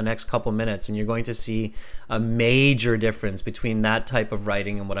 Gopu, in the next couple minutes, and you're going to see a major difference between that type of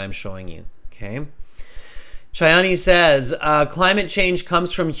writing and what I'm showing you. Okay. Chayani says, climate change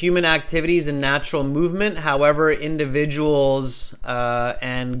comes from human activities and natural movement. However, individuals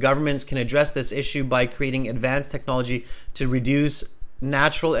and governments can address this issue by creating advanced technology to reduce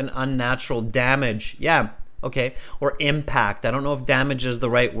natural and unnatural damage. Yeah. Okay, or impact. I don't know if damage is the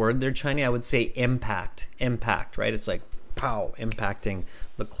right word there, Chinese. I would say impact. Impact, right? It's like, pow, impacting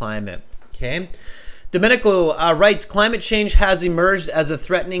the climate. Okay. Domenico writes, climate change has emerged as a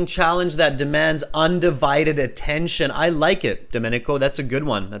threatening challenge that demands undivided attention. I like it, Domenico. That's a good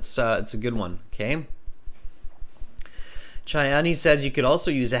one. It's a good one. Okay. Chayani says you could also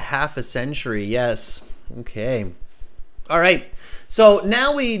use a half a century. Yes. Okay. All right. So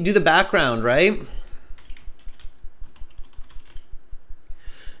now we do the background, right?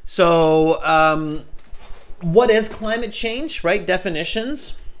 So, what is climate change, right?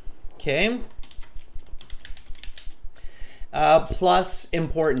 Definitions, okay. Plus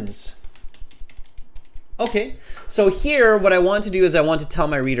importance. Okay, so here what I want to do is I want to tell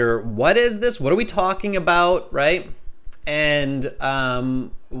my reader, what is this? What are we talking about, right? And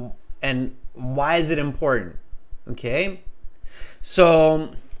why is it important, okay?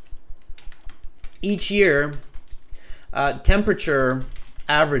 So, each year, temperature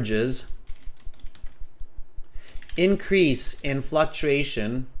averages increase in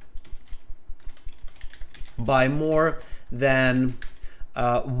fluctuation by more than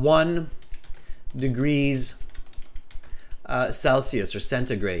 1 degrees Celsius or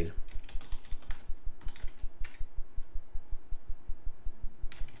centigrade.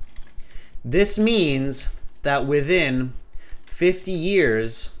 This means that within 50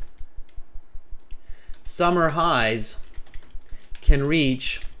 years, summer highs can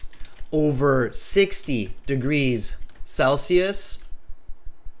reach over 60 degrees Celsius,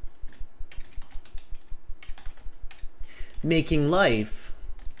 making life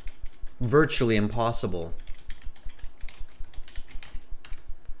virtually impossible.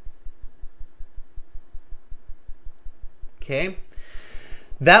 Okay,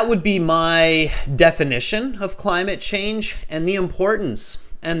 that would be my definition of climate change and the importance,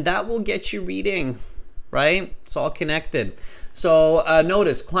 and that will get you reading, right? It's all connected. So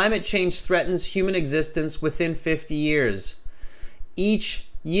notice, climate change threatens human existence within 50 years. Each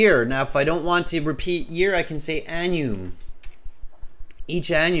year, now if I don't want to repeat year, I can say annum. Each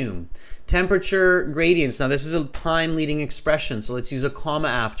annum. Temperature gradients. Now this is a time leading expression, so let's use a comma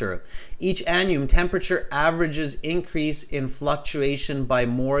after it. Each annum, temperature averages increase in fluctuation by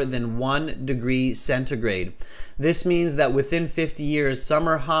more than 1 degree centigrade. This means that within 50 years,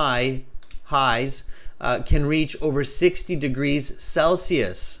 summer highs can reach over 60 degrees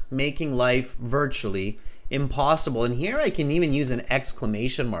Celsius, making life virtually impossible. And here I can even use an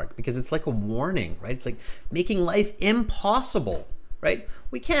exclamation mark because it's like a warning, right? It's like making life impossible, right?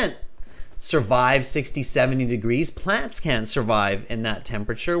 We can't survive 60, 70 degrees. Plants can't survive in that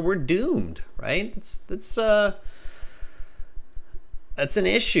temperature. We're doomed, right? That's an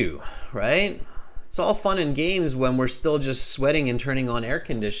issue, right? It's all fun and games when we're still just sweating and turning on air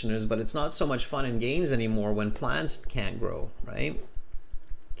conditioners, but it's not so much fun and games anymore when plants can't grow, right?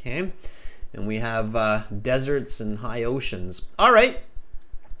 Okay, and we have deserts and high oceans. All right,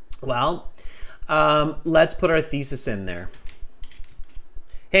 well, let's put our thesis in there.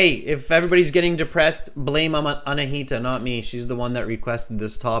 Hey, if everybody's getting depressed, blame Anahita, not me. She's the one that requested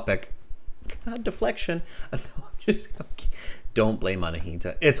this topic. God, deflection. No, I'm just don't blame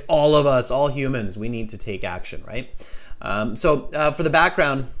Anahita. It's all of us, all humans. We need to take action, right? So for the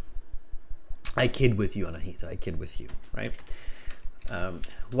background, I kid with you, Anahita. I kid with you, right?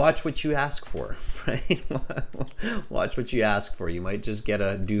 Watch what you ask for, right? Watch what you ask for. You might just get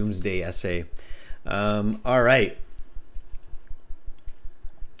a doomsday essay. All right.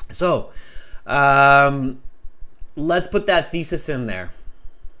 So let's put that thesis in there.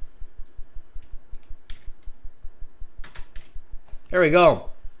 There we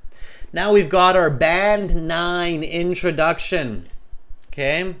go. Now we've got our Band 9 introduction.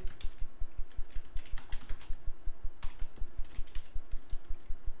 Okay.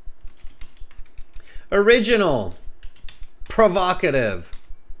 Original, provocative,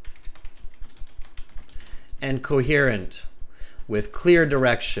 and coherent with clear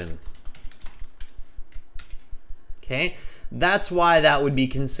direction. Okay. That's why that would be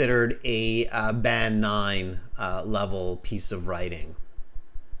considered a Band 9 level piece of writing,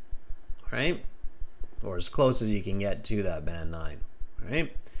 right? Or as close as you can get to that Band 9,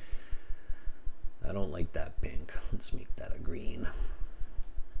 right? I don't like that pink. Let's make that a green.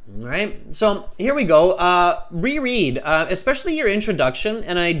 All right, so here we go. Reread, especially your introduction,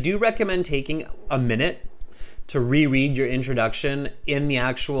 and I do recommend taking a minute to reread your introduction in the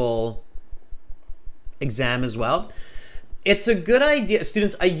actual exam as well. It's a good idea.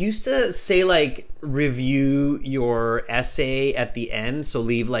 Students, I used to say like review your essay at the end. So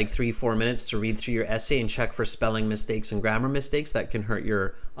leave like 3-4 minutes to read through your essay and check for spelling mistakes and grammar mistakes that can hurt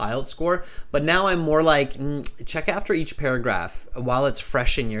your IELTS score. But now I'm more like check after each paragraph while it's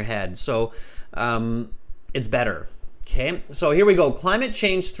fresh in your head. So it's better. Okay, so here we go. Climate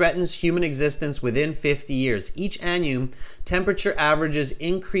change threatens human existence within 50 years. Each annum, temperature averages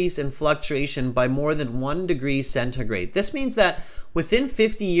increase in fluctuation by more than 1 degree centigrade. This means that within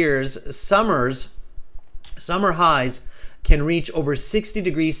 50 years, summer highs can reach over 60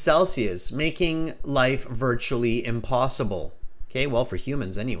 degrees Celsius, making life virtually impossible. Okay, well, for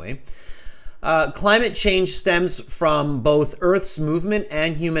humans anyway. Climate change stems from both Earth's movement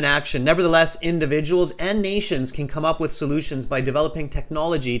and human action. Nevertheless, individuals and nations can come up with solutions by developing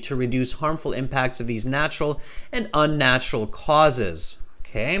technology to reduce harmful impacts of these natural and unnatural causes.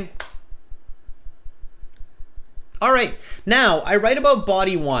 Okay. All right. Now, I write about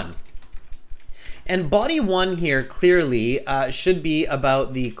body 1. And body 1 here clearly should be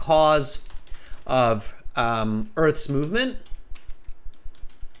about the cause of Earth's movement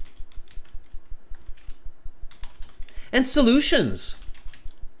and solutions.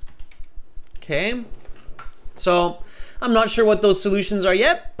 Okay, so I'm not sure what those solutions are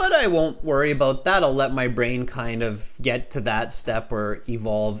yet, but I won't worry about that. I'll let my brain kind of get to that step or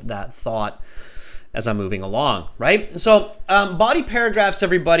evolve that thought as I'm moving along, right? So body paragraphs,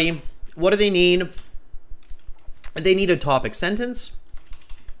 everybody, what do they need? They need a topic sentence.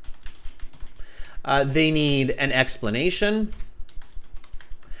 They need an explanation.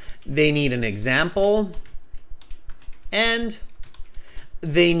 They need an example. And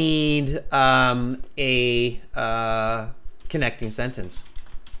they need a connecting sentence.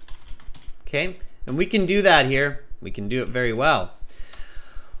 Okay, and we can do that here. We can do it very well.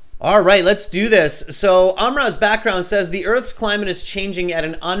 All right, let's do this. So Amra's background says the Earth's climate is changing at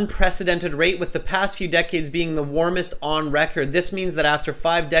an unprecedented rate, with the past few decades being the warmest on record. This means that after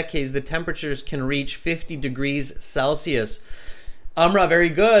 5 decades, the temperatures can reach 50 degrees Celsius. Amra, very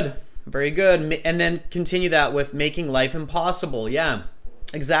good. Very good. And then continue that with making life impossible. Yeah,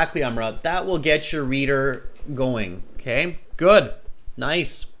 exactly, Amra. That will get your reader going. Okay, good.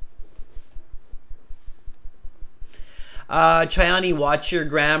 Nice. Chayani, watch your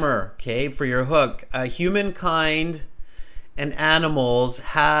grammar, okay, for your hook. Humankind and animals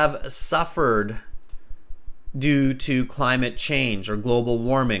have suffered due to climate change or global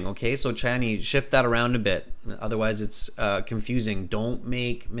warming, okay? So Chayani, shift that around a bit. Otherwise, it's confusing. Don't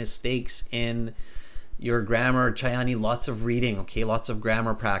make mistakes in your grammar. Chayani, lots of reading, okay? Lots of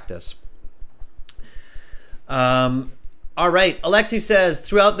grammar practice. All right, Alexi says,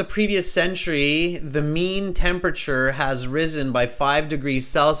 throughout the previous century, the mean temperature has risen by 5 degrees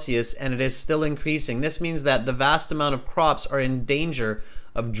Celsius and it is still increasing. This means that the vast amount of crops are in danger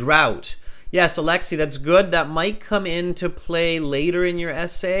of drought. Yes, Alexi, that's good. That might come into play later in your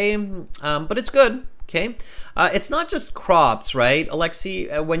essay, but it's good, okay? It's not just crops, right?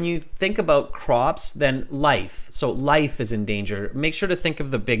 Alexi, when you think about crops, then life. So life is in danger. Make sure to think of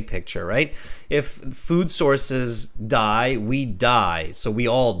the big picture, right? If food sources die, we die. So we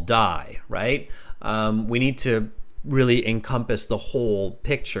all die, right? We need to really encompass the whole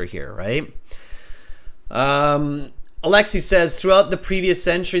picture here, right? Alexi says, throughout the previous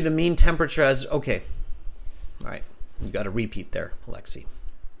century, the mean temperature has... Okay. All right. You got to repeat there, Alexi.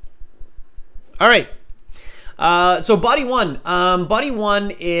 All right. So body one. Body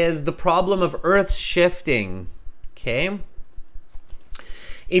one is the problem of Earth's shifting. Okay.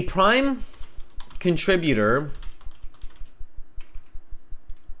 A prime contributor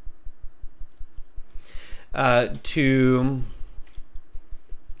to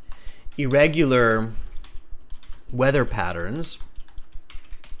irregular weather patterns,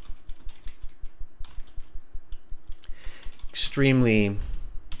 extremely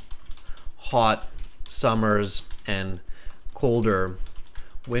hot summers and colder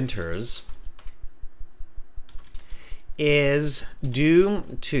winters, is due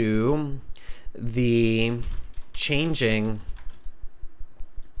to the changing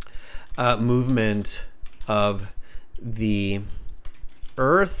movement of the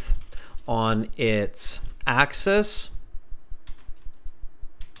Earth on its axis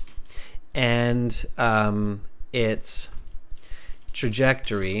and its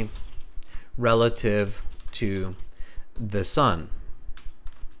trajectory relative to the sun.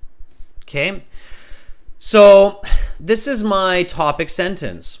 Okay, so this is my topic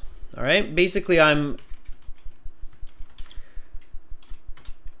sentence. All right, basically I'm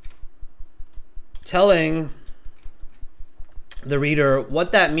telling the reader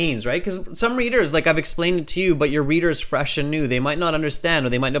what that means, right? Because some readers, like I've explained it to you, but your reader is fresh and new. They might not understand, or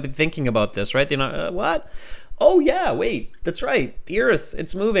they might not be thinking about this, right? They're not, what? Oh yeah, wait, that's right. The Earth,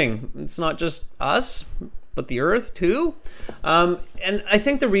 it's moving. It's not just us, but the Earth too. And I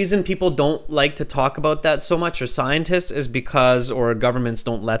think the reason people don't like to talk about that so much, or scientists, is because, or governments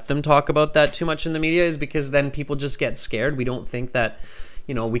don't let them talk about that too much in the media, is because then people just get scared. We don't think that,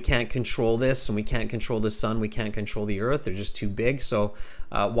 you know, we can't control this, and we can't control the sun, we can't control the Earth, they're just too big, so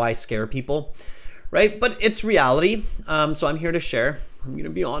why scare people, right? But it's reality, so I'm here to share. I'm going to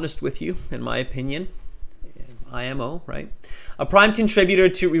be honest with you, in my opinion. IMO, right? A prime contributor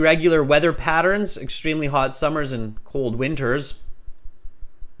to irregular weather patterns, extremely hot summers and cold winters,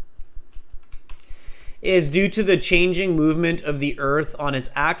 is due to the changing movement of the Earth on its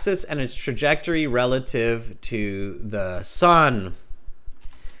axis and its trajectory relative to the sun.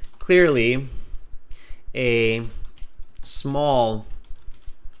 Clearly, a small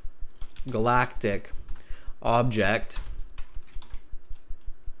galactic object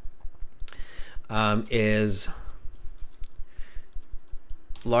is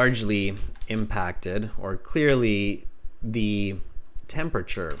largely impacted, or clearly the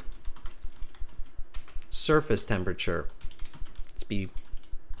temperature, surface temperature,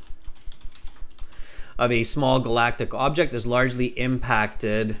 of a small galactic object is largely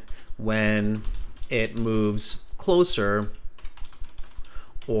impacted when it moves closer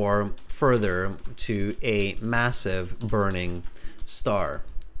or further to a massive burning star,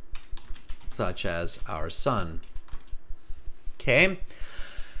 such as our sun. Okay,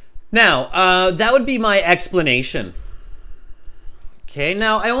 now that would be my explanation. Okay,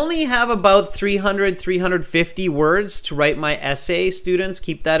 now I only have about 350 words to write my essay, students.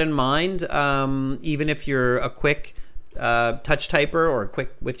 Keep that in mind. Even if you're a quick touch typer or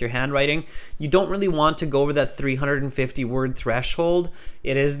quick with your handwriting, you don't really want to go over that 350 word threshold.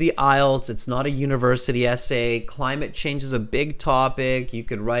 It is the IELTS. It's not a university essay. Climate change is a big topic. You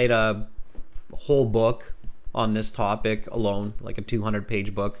could write a whole book on this topic alone, like a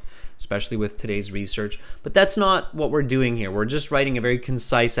 200-page book, especially with today's research. But that's not what we're doing here. We're just writing a very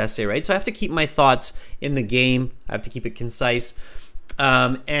concise essay, right? So I have to keep my thoughts in the game. I have to keep it concise.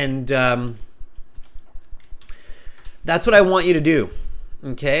 That's what I want you to do,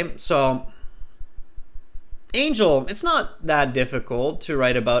 okay? So, Angel, it's not that difficult to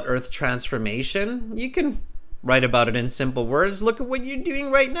write about Earth transformation. You can write about it in simple words. Look at what you're doing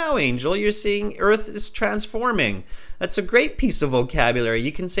right now, Angel. You're seeing Earth is transforming. That's a great piece of vocabulary.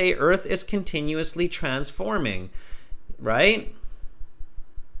 You can say Earth is continuously transforming, right?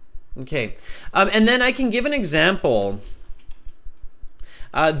 Okay, and then I can give an example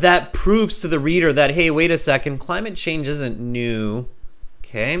that proves to the reader that, hey, wait a second, climate change isn't new,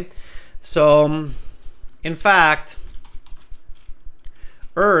 okay? So, in fact,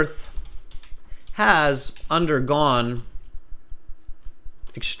 Earth has undergone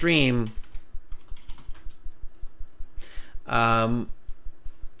extreme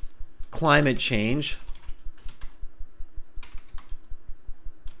climate change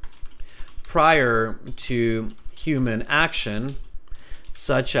prior to human action,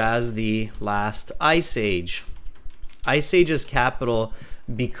 such as the last ice age. Ice age is capital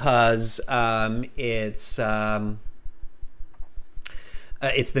because it's the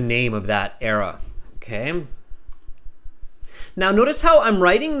name of that era, okay? Now notice how I'm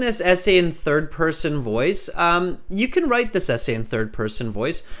writing this essay in third-person voice. You can write this essay in third-person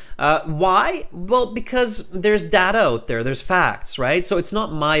voice. Why? Well, because there's data out there, there's facts, right? So it's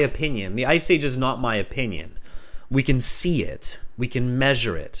not my opinion. The ice age is not my opinion. We can see it. We can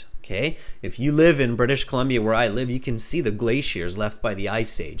measure it, okay? If you live in British Columbia where I live, you can see the glaciers left by the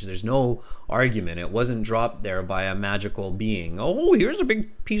ice age. There's no argument. It wasn't dropped there by a magical being. Oh, here's a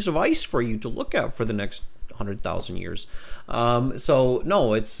big piece of ice for you to look at for the next 100,000 years. So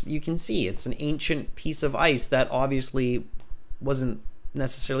no, you can see it's an ancient piece of ice that obviously wasn't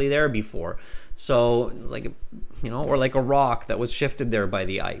necessarily there before. So it's like, or like a rock that was shifted there by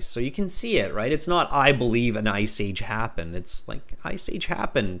the ice. So you can see it, right? It's not, I believe an ice age happened. It's like, ice age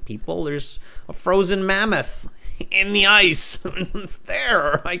happened, people. There's a frozen mammoth in the ice. It's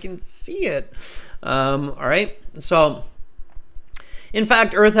there. I can see it. All right. So, in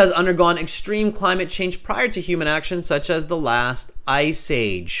fact, Earth has undergone extreme climate change prior to human action, such as the last ice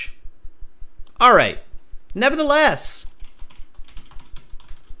age. All right. Nevertheless,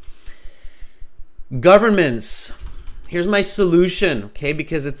 governments, here's my solution, okay,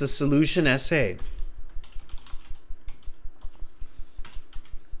 because it's a solution essay.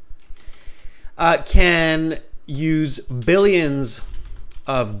 Can use billions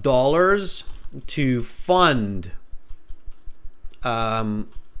of dollars to fund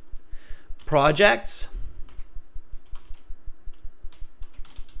projects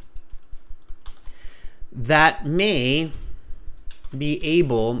that may be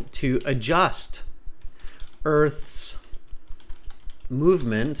able to adjust Earth's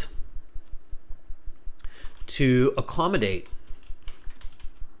movement to accommodate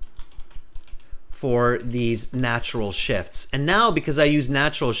for these natural shifts. And now, because I use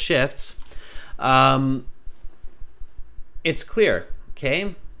natural shifts, it's clear,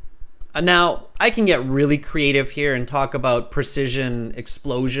 okay? Now, I can get really creative here and talk about precision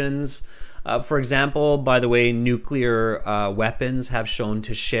explosions. For example, by the way, nuclear weapons have shown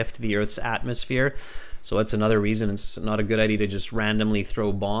to shift the Earth's atmosphere. So that's another reason it's not a good idea to just randomly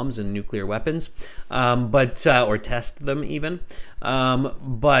throw bombs and nuclear weapons, or test them even. I'm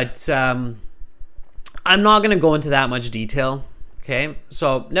not going to go into that much detail. Okay,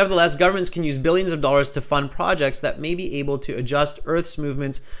 so nevertheless, governments can use billions of dollars to fund projects that may be able to adjust Earth's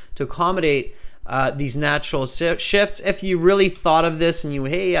movements to accommodate these natural shifts. If you really thought of this and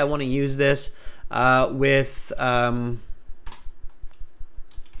hey, I want to use this with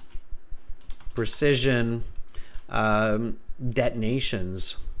precision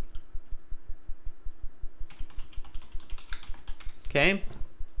detonations. Okay,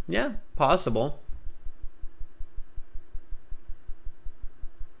 yeah, possible.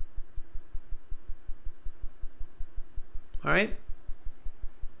 All right.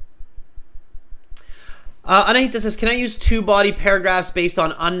 Anahita says, can I use two-body paragraphs based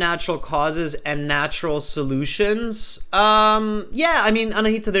on unnatural causes and natural solutions? Yeah, I mean,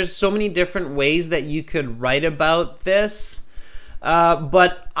 Anahita, there's so many different ways that you could write about this.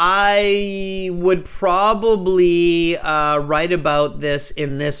 But I would probably write about this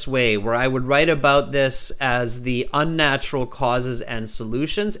in this way, where I would write about this as the unnatural causes and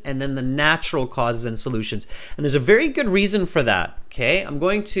solutions, and then the natural causes and solutions. And there's a very good reason for that, okay? I'm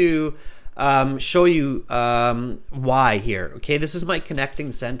going to show you why here, okay? This is my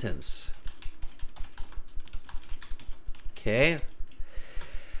connecting sentence. Okay.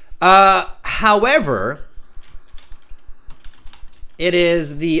 However, it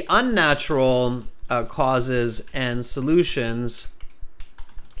is the unnatural causes and solutions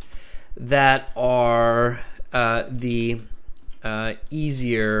that are the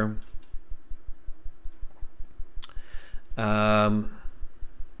easier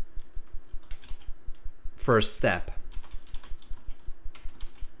first step.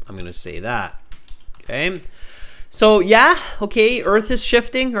 I'm going to say that. Okay. So yeah, okay, Earth is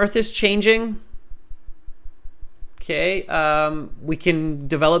shifting, Earth is changing. Okay, we can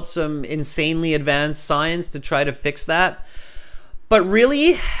develop some insanely advanced science to try to fix that. But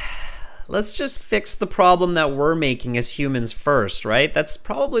really, let's just fix the problem that we're making as humans first, right? That's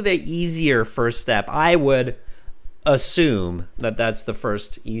probably the easier first step. I would assume that that's the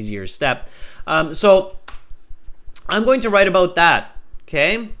first easier step. So I'm going to write about that,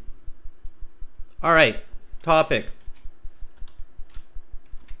 okay? All right, topic.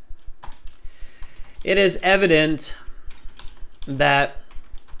 It is evident that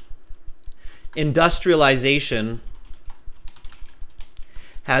industrialization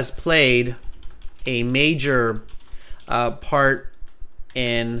has played a major part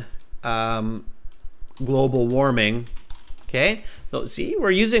in global warming. Okay, so see,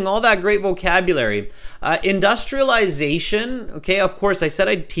 we're using all that great vocabulary. Industrialization, okay, of course, I said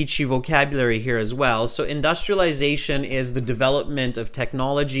I'd teach you vocabulary here as well. So industrialization is the development of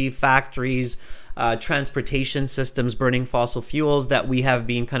technology, factories, transportation systems burning fossil fuels that we have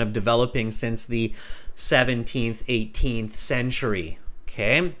been kind of developing since the 17th, 18th century.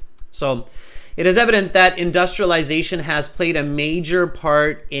 Okay, so it is evident that industrialization has played a major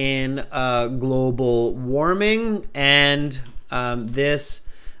part in global warming, and this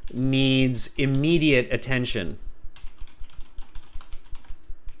needs immediate attention.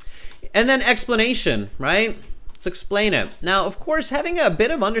 And then explanation, right? Let's explain it. Now, of course, having a bit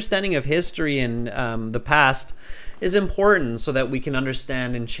of understanding of history in the past is important so that we can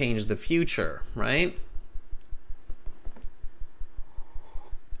understand and change the future, right?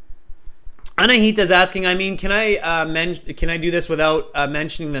 Anahita is asking, I mean, can I do this without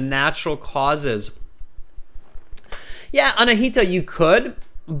mentioning the natural causes? Yeah, Anahita, you could.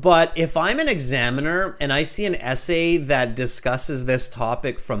 But if I'm an examiner and I see an essay that discusses this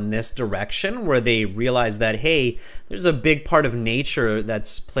topic from this direction, where they realize that, hey, there's a big part of nature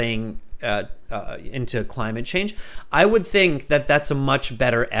that's playing into climate change, I would think that that's a much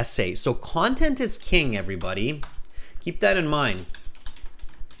better essay. So content is king, everybody. Keep that in mind.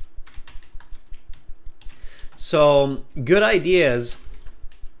 So good ideas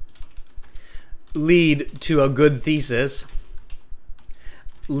lead to a good thesis,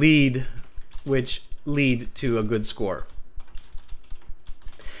 which lead to a good score.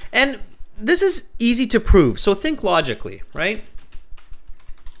 And this is easy to prove, so think logically, right?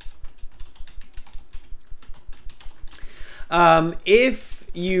 If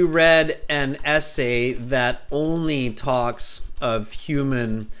you read an essay that only talks of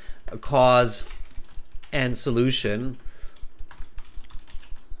human cause and solution,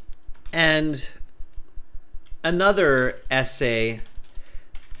 and another essay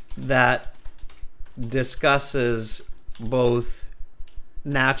that discusses both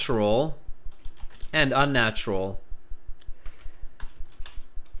natural and unnatural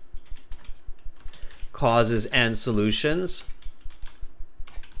causes and solutions,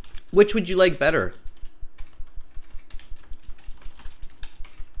 which would you like better?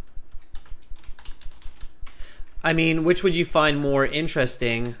 I mean, which would you find more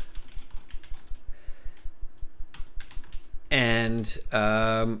interesting and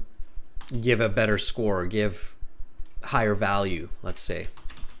give a better score, give higher value, let's say?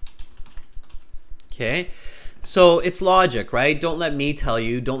 Okay, so it's logic, right? Don't let me tell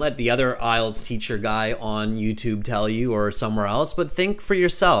you, don't let the other IELTS teacher guy on YouTube tell you or somewhere else, but think for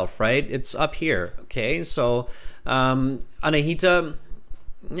yourself, right? It's up here, okay? So Anahita,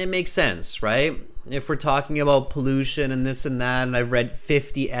 it makes sense, right? If we're talking about pollution and this and that, and I've read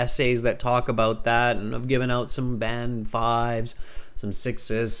 50 essays that talk about that, and I've given out some band 5s, some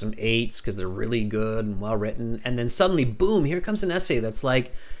 6s, some 8s, because they're really good and well written, and then suddenly, boom, here comes an essay that's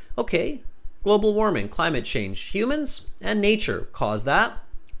like, okay, global warming, climate change, humans and nature cause that.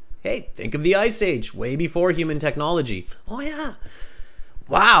 Hey, think of the Ice Age, way before human technology. Oh yeah.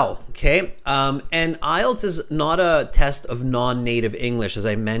 Wow. Okay. And IELTS is not a test of non-native English, as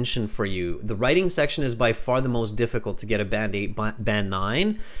I mentioned for you. The writing section is by far the most difficult to get a Band 8, Band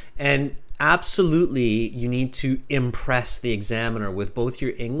 9. And absolutely, you need to impress the examiner with both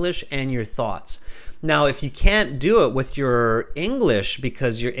your English and your thoughts. Now, if you can't do it with your English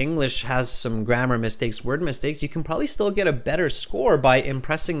because your English has some grammar mistakes, word mistakes, you can probably still get a better score by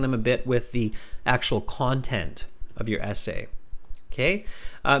impressing them a bit with the actual content of your essay. Okay,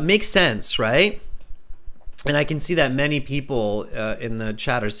 makes sense, right? And I can see that many people in the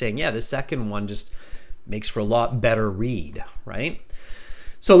chat are saying, yeah, the second one just makes for a lot better read, right?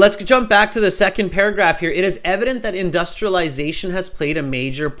 So let's jump back to the second paragraph here. It is evident that industrialization has played a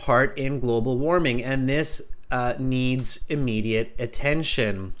major part in global warming, and this needs immediate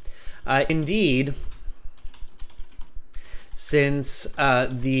attention. Indeed, since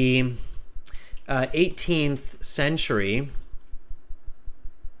the 18th century,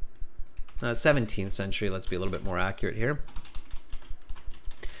 17th century, let's be a little bit more accurate here,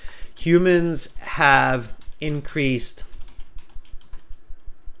 humans have increased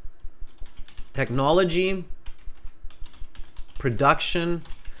technology, production,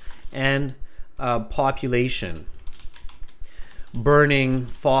 and population, burning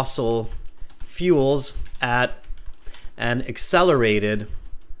fossil fuels at an accelerated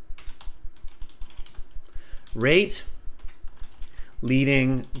rate,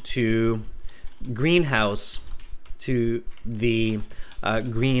 leading to the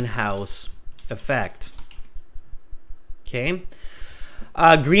greenhouse effect. Okay.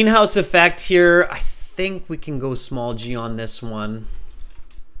 Greenhouse effect here, I think we can go small g on this one.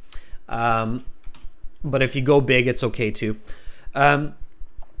 But if you go big, it's okay too.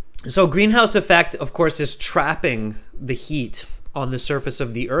 So greenhouse effect, of course, is trapping the heat on the surface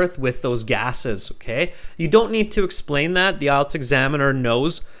of the earth with those gases, okay? You don't need to explain that. The IELTS examiner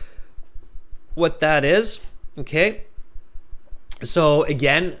knows what that is, okay? So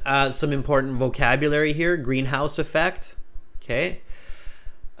again, some important vocabulary here. Greenhouse effect, okay?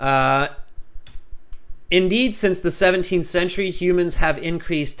 Indeed, since the 17th century, humans have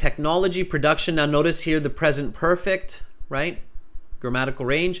increased technology, production. Now notice here the present perfect, right? Grammatical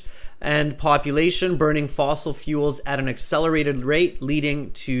range, and population, burning fossil fuels at an accelerated rate,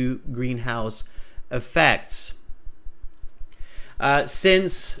 leading to greenhouse effects.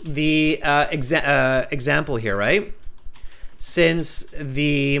 Since the example here, right? Since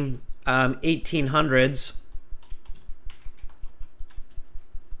the 1800s,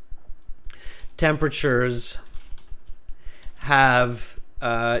 temperatures have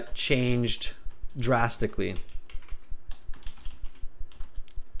changed drastically.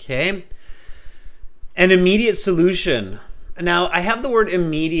 Okay, an immediate solution. Now, I have the word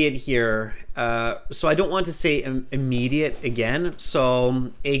immediate here, so I don't want to say immediate again.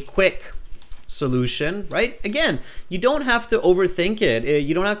 So a quick solution, right? Again, you don't have to overthink it.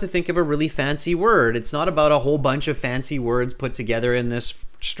 You don't have to think of a really fancy word. It's not about a whole bunch of fancy words put together in this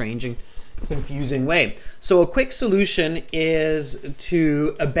strange and confusing way. So a quick solution is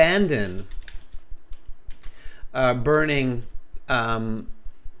to abandon burning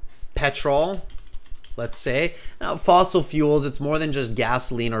petrol, let's say. Now, fossil fuels, it's more than just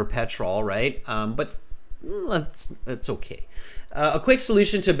gasoline or petrol, right? But that's okay. A quick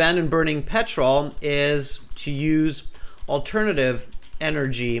solution to abandon burning petrol is to use alternative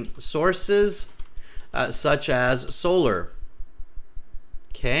energy sources such as solar.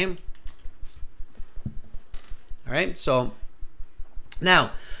 Okay. All right. So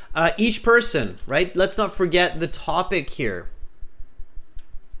now each person, right? Let's not forget the topic here.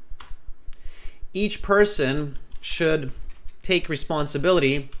 Each person should take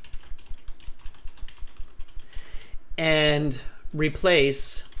responsibility and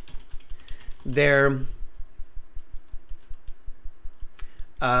replace their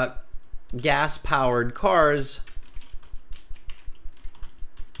gas-powered cars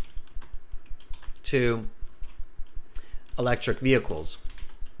to electric vehicles.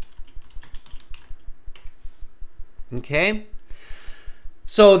 Okay?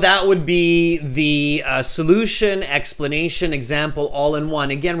 So that would be the solution, explanation, example, all in one.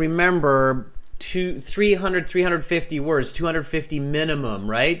 Again, remember, 350 words, 250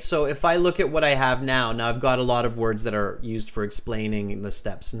 minimum, right? So if I look at what I have now I've got a lot of words that are used for explaining the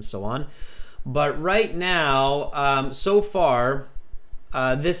steps and so on. But right now, so far,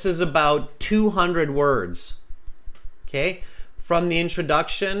 this is about 200 words, okay? From the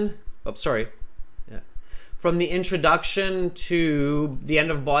introduction, from the introduction to the end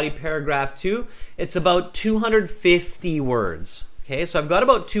of body paragraph 2, it's about 250 words. Okay, so I've got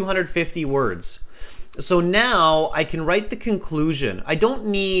about 250 words. So now I can write the conclusion. I don't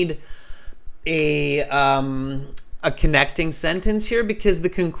need a connecting sentence here because the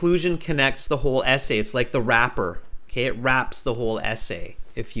conclusion connects the whole essay. It's like the wrapper. Okay, it wraps the whole essay,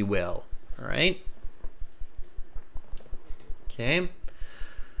 if you will. All right. Okay.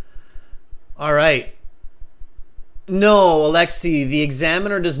 All right. No, Alexi, the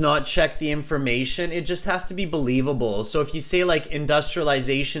examiner does not check the information. It just has to be believable. So if you say like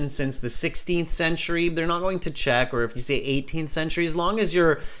industrialization since the 16th century, they're not going to check. Or if you say 18th century, as long as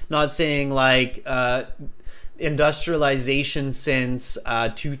you're not saying like industrialization since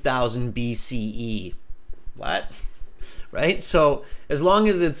 2000 BCE. What? Right? So as long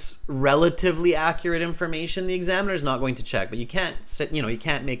as it's relatively accurate information, the examiner is not going to check. But you can't, you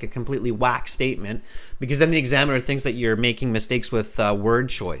can't make a completely whack statement because then the examiner thinks that you're making mistakes with word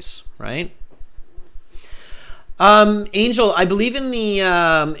choice, right? Angel, I believe in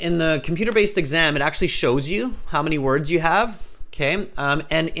the computer-based exam, it actually shows you how many words you have. Okay,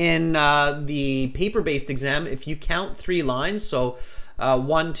 and in the paper-based exam, if you count 3 lines, so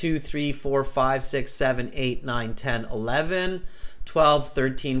 1, 2, 3, 4, 5, 6, 7, 8, 9, 10, 11, 12,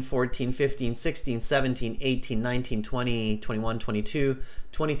 13, 14, 15, 16, 17, 18, 19, 20, 21, 22,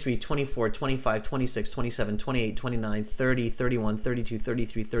 23, 24, 25, 26, 27, 28, 29, 30, 31, 32,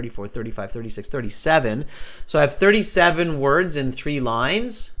 33, 34, 35, 36, 37. So I have 37 words in 3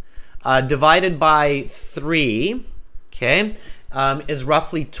 lines divided by 3, okay, is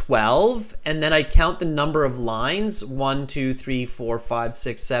roughly 12. And then I count the number of lines, 1, 2, 3, 4, 5,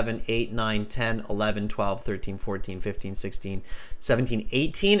 6, 7, 8, 9, 10, 11, 12, 13, 14, 15, 16, 17,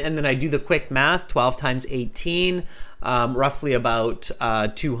 18. And then I do the quick math, 12 times 18, roughly about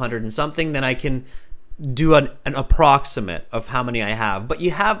 200 and something. Then I can do an approximate of how many I have. But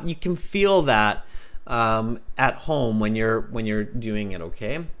you can feel that at home when you're doing it,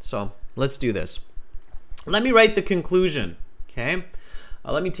 okay? So let's do this. Let me write the conclusion. Okay,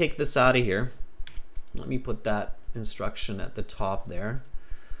 let me take this out of here. Let me put that instruction at the top there.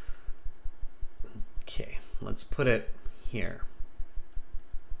 Okay, let's put it here.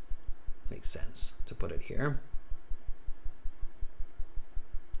 Makes sense to put it here.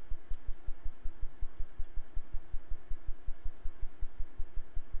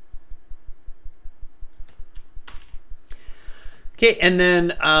 Okay, and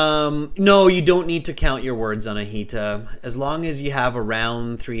then, no, you don't need to count your words on Ahita. As long as you have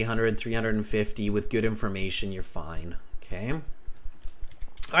around 300, 350 with good information, you're fine, okay? All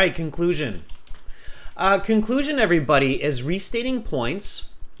right, conclusion. Conclusion, everybody, is restating points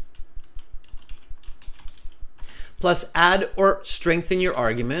plus add or strengthen your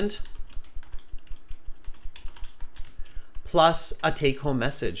argument plus a take-home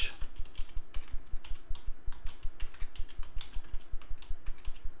message.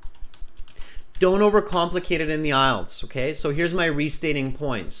 Don't overcomplicate it in the IELTS, okay? So here's my restating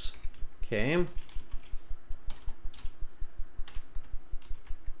points, okay?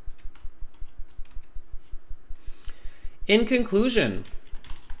 In conclusion,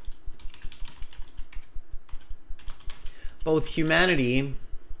 both humanity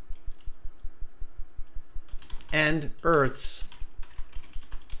and Earth's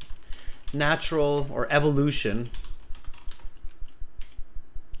natural or evolution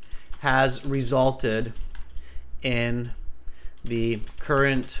has resulted in the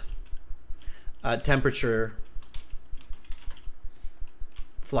current temperature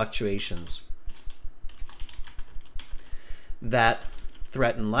fluctuations that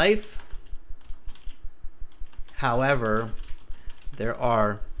threaten life. However, there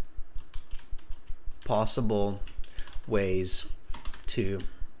are possible ways to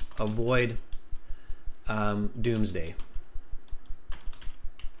avoid doomsday.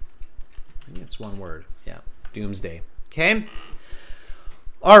 It's one word. Yeah, doomsday. Okay.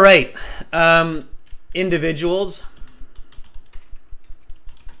 All right. Individuals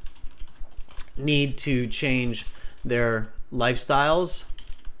need to change their lifestyles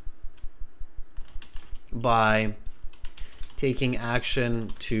by taking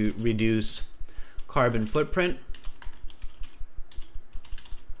action to reduce carbon footprint.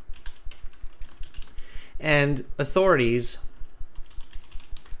 And authorities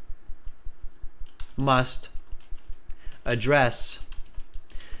must address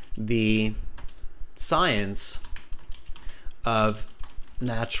the science of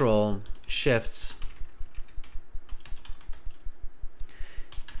natural shifts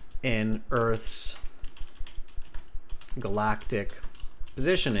in Earth's galactic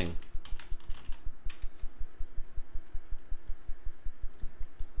positioning.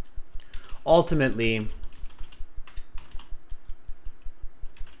 Ultimately,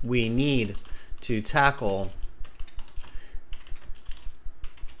 we need to tackle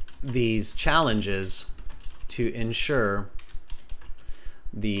these challenges to ensure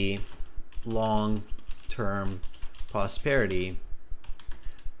the long-term prosperity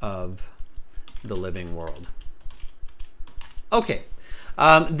of the living world. Okay,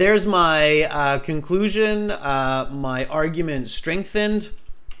 there's my conclusion, my argument strengthened.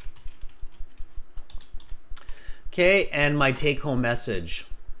 Okay, and my take-home message.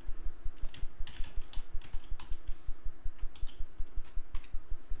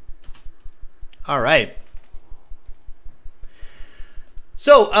 All right.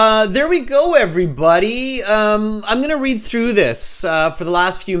 So there we go, everybody. I'm going to read through this for the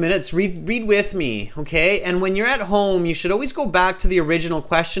last few minutes. Read with me, okay? And when you're at home, you should always go back to the original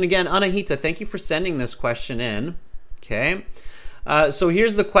question. Again, Anahita, thank you for sending this question in, okay? So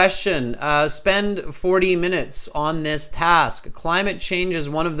here's the question. Spend 40 minutes on this task. Climate change is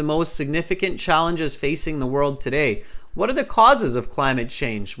one of the most significant challenges facing the world today. What are the causes of climate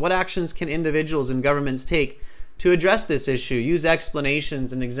change? What actions can individuals and governments take to address this issue? Use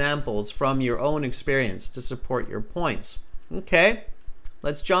explanations and examples from your own experience to support your points. Okay,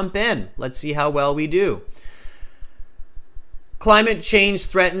 let's jump in. Let's see how well we do. Climate change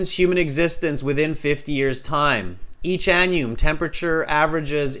threatens human existence within 50 years' time. Each annum, temperature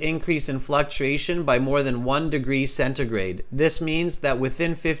averages increase in fluctuation by more than 1 degree centigrade. This means that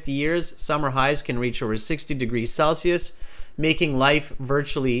within 50 years, summer highs can reach over 60 degrees Celsius, making life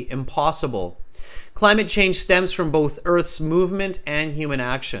virtually impossible. Climate change stems from both Earth's movement and human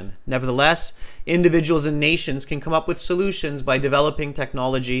action. Nevertheless, individuals and nations can come up with solutions by developing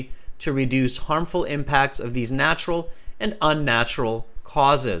technology to reduce harmful impacts of these natural and unnatural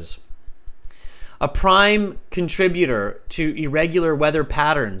causes. A prime contributor to irregular weather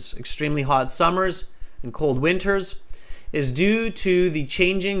patterns, extremely hot summers and cold winters, is due to the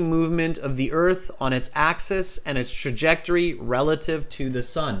changing movement of the Earth on its axis and its trajectory relative to the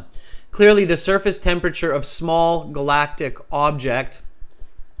Sun. Clearly, the surface temperature of small galactic object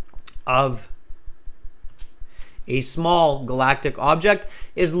is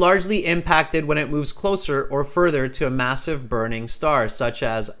largely impacted when it moves closer or further to a massive burning star, such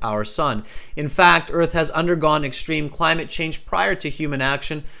as our Sun. In fact, Earth has undergone extreme climate change prior to human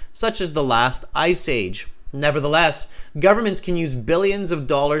action, such as the last ice age. Nevertheless, governments can use billions of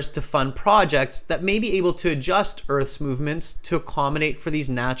dollars to fund projects that may be able to adjust Earth's movements to accommodate for these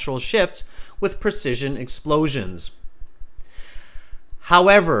natural shifts with precision explosions.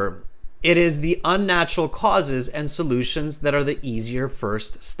 However, it is the unnatural causes and solutions that are the easier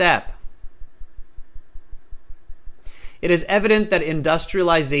first step. It is evident that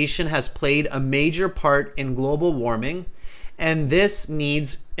industrialization has played a major part in global warming, and this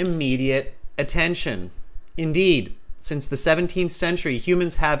needs immediate attention. Indeed, since the 17th century,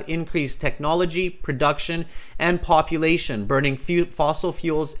 humans have increased technology, production, and population, burning fossil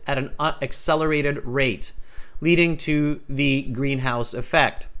fuels at an accelerated rate, leading to the greenhouse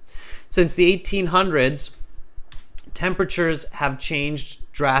effect. Since the 1800s, temperatures have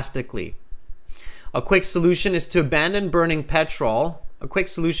changed drastically. A quick solution is to abandon burning petrol.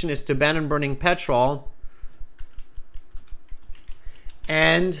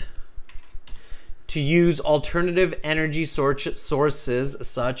 And to use alternative energy sources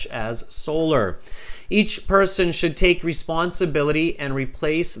such as solar. Each person should take responsibility and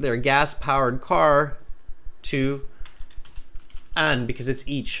replace their gas-powered car to, and because it's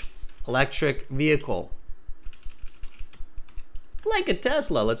each, electric vehicle. Like a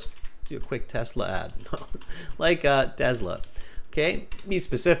Tesla. Let's do a quick Tesla ad. Like a Tesla. Okay, be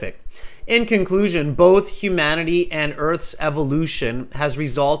specific. In conclusion, both humanity and Earth's evolution has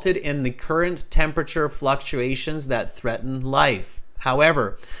resulted in the current temperature fluctuations that threaten life.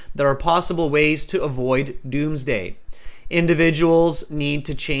 However, there are possible ways to avoid doomsday. Individuals need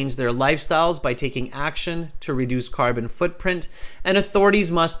to change their lifestyles by taking action to reduce carbon footprint, and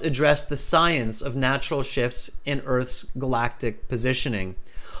authorities must address the science of natural shifts in Earth's galactic positioning.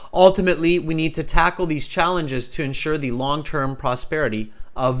 Ultimately, we need to tackle these challenges to ensure the long-term prosperity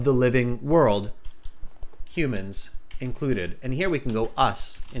of the living world, humans included. And here we can go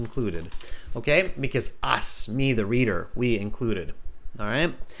us included, okay? Because us, me, the reader, we included, all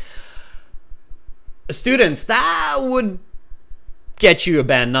right? Students, that would get you a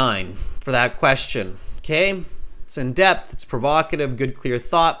band 9 for that question, okay? It's in depth, it's provocative, good, clear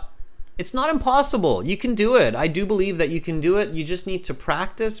thought. It's not impossible. You can do it. I do believe that you can do it. You just need to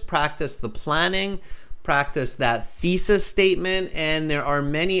practice the planning, practice that thesis statement, and there are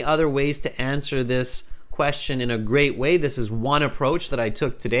many other ways to answer this question in a great way. This is one approach that I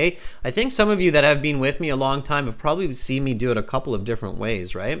took today. I think some of you that have been with me a long time have probably seen me do it a couple of different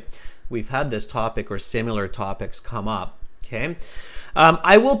ways, right? We've had this topic or similar topics come up, okay?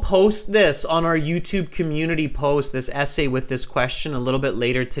 I will post this on our YouTube community post, this essay with this question, a little bit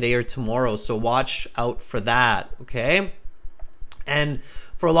later today or tomorrow, so watch out for that, okay? And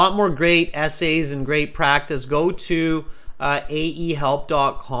for a lot more great essays and great practice, go to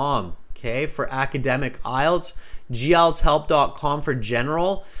aehelp.com, okay, for academic IELTS, gltshelp.com for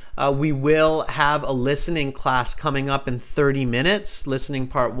general. We will have a listening class coming up in 30 minutes, listening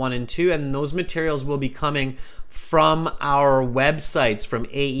part 1 and 2, and those materials will be coming from our websites, from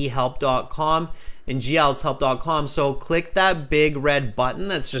aehelp.com and gltshelp.com. So click that big red button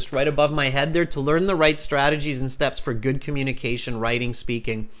that's just right above my head there to learn the right strategies and steps for good communication, writing,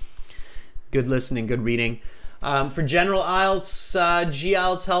 speaking, good listening, good reading. For general IELTS,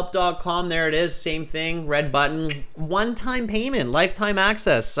 gltshelp.com, there it is, same thing, red button, one-time payment, lifetime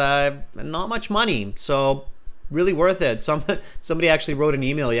access, not much money, so really worth it. Somebody actually wrote an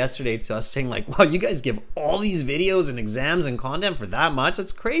email yesterday to us saying like, wow, you guys give all these videos and exams and content for that much?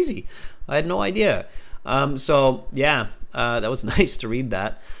 That's crazy. I had no idea. So yeah, that was nice to read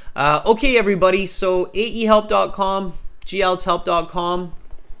that. Okay, everybody, so aehelp.com, gltshelp.com,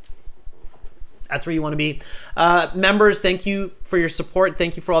 that's where you want to be. Members, thank you for your support.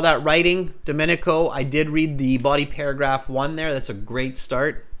 Thank you for all that writing. Domenico, I did read the body paragraph 1 there. That's a great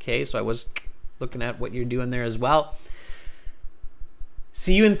start. Okay, so I was looking at what you're doing there as well.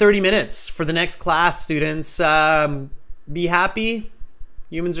 See you in 30 minutes for the next class, students. Be happy.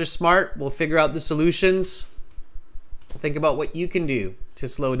 Humans are smart. We'll figure out the solutions. Think about what you can do to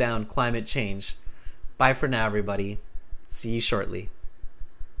slow down climate change. Bye for now, everybody. See you shortly.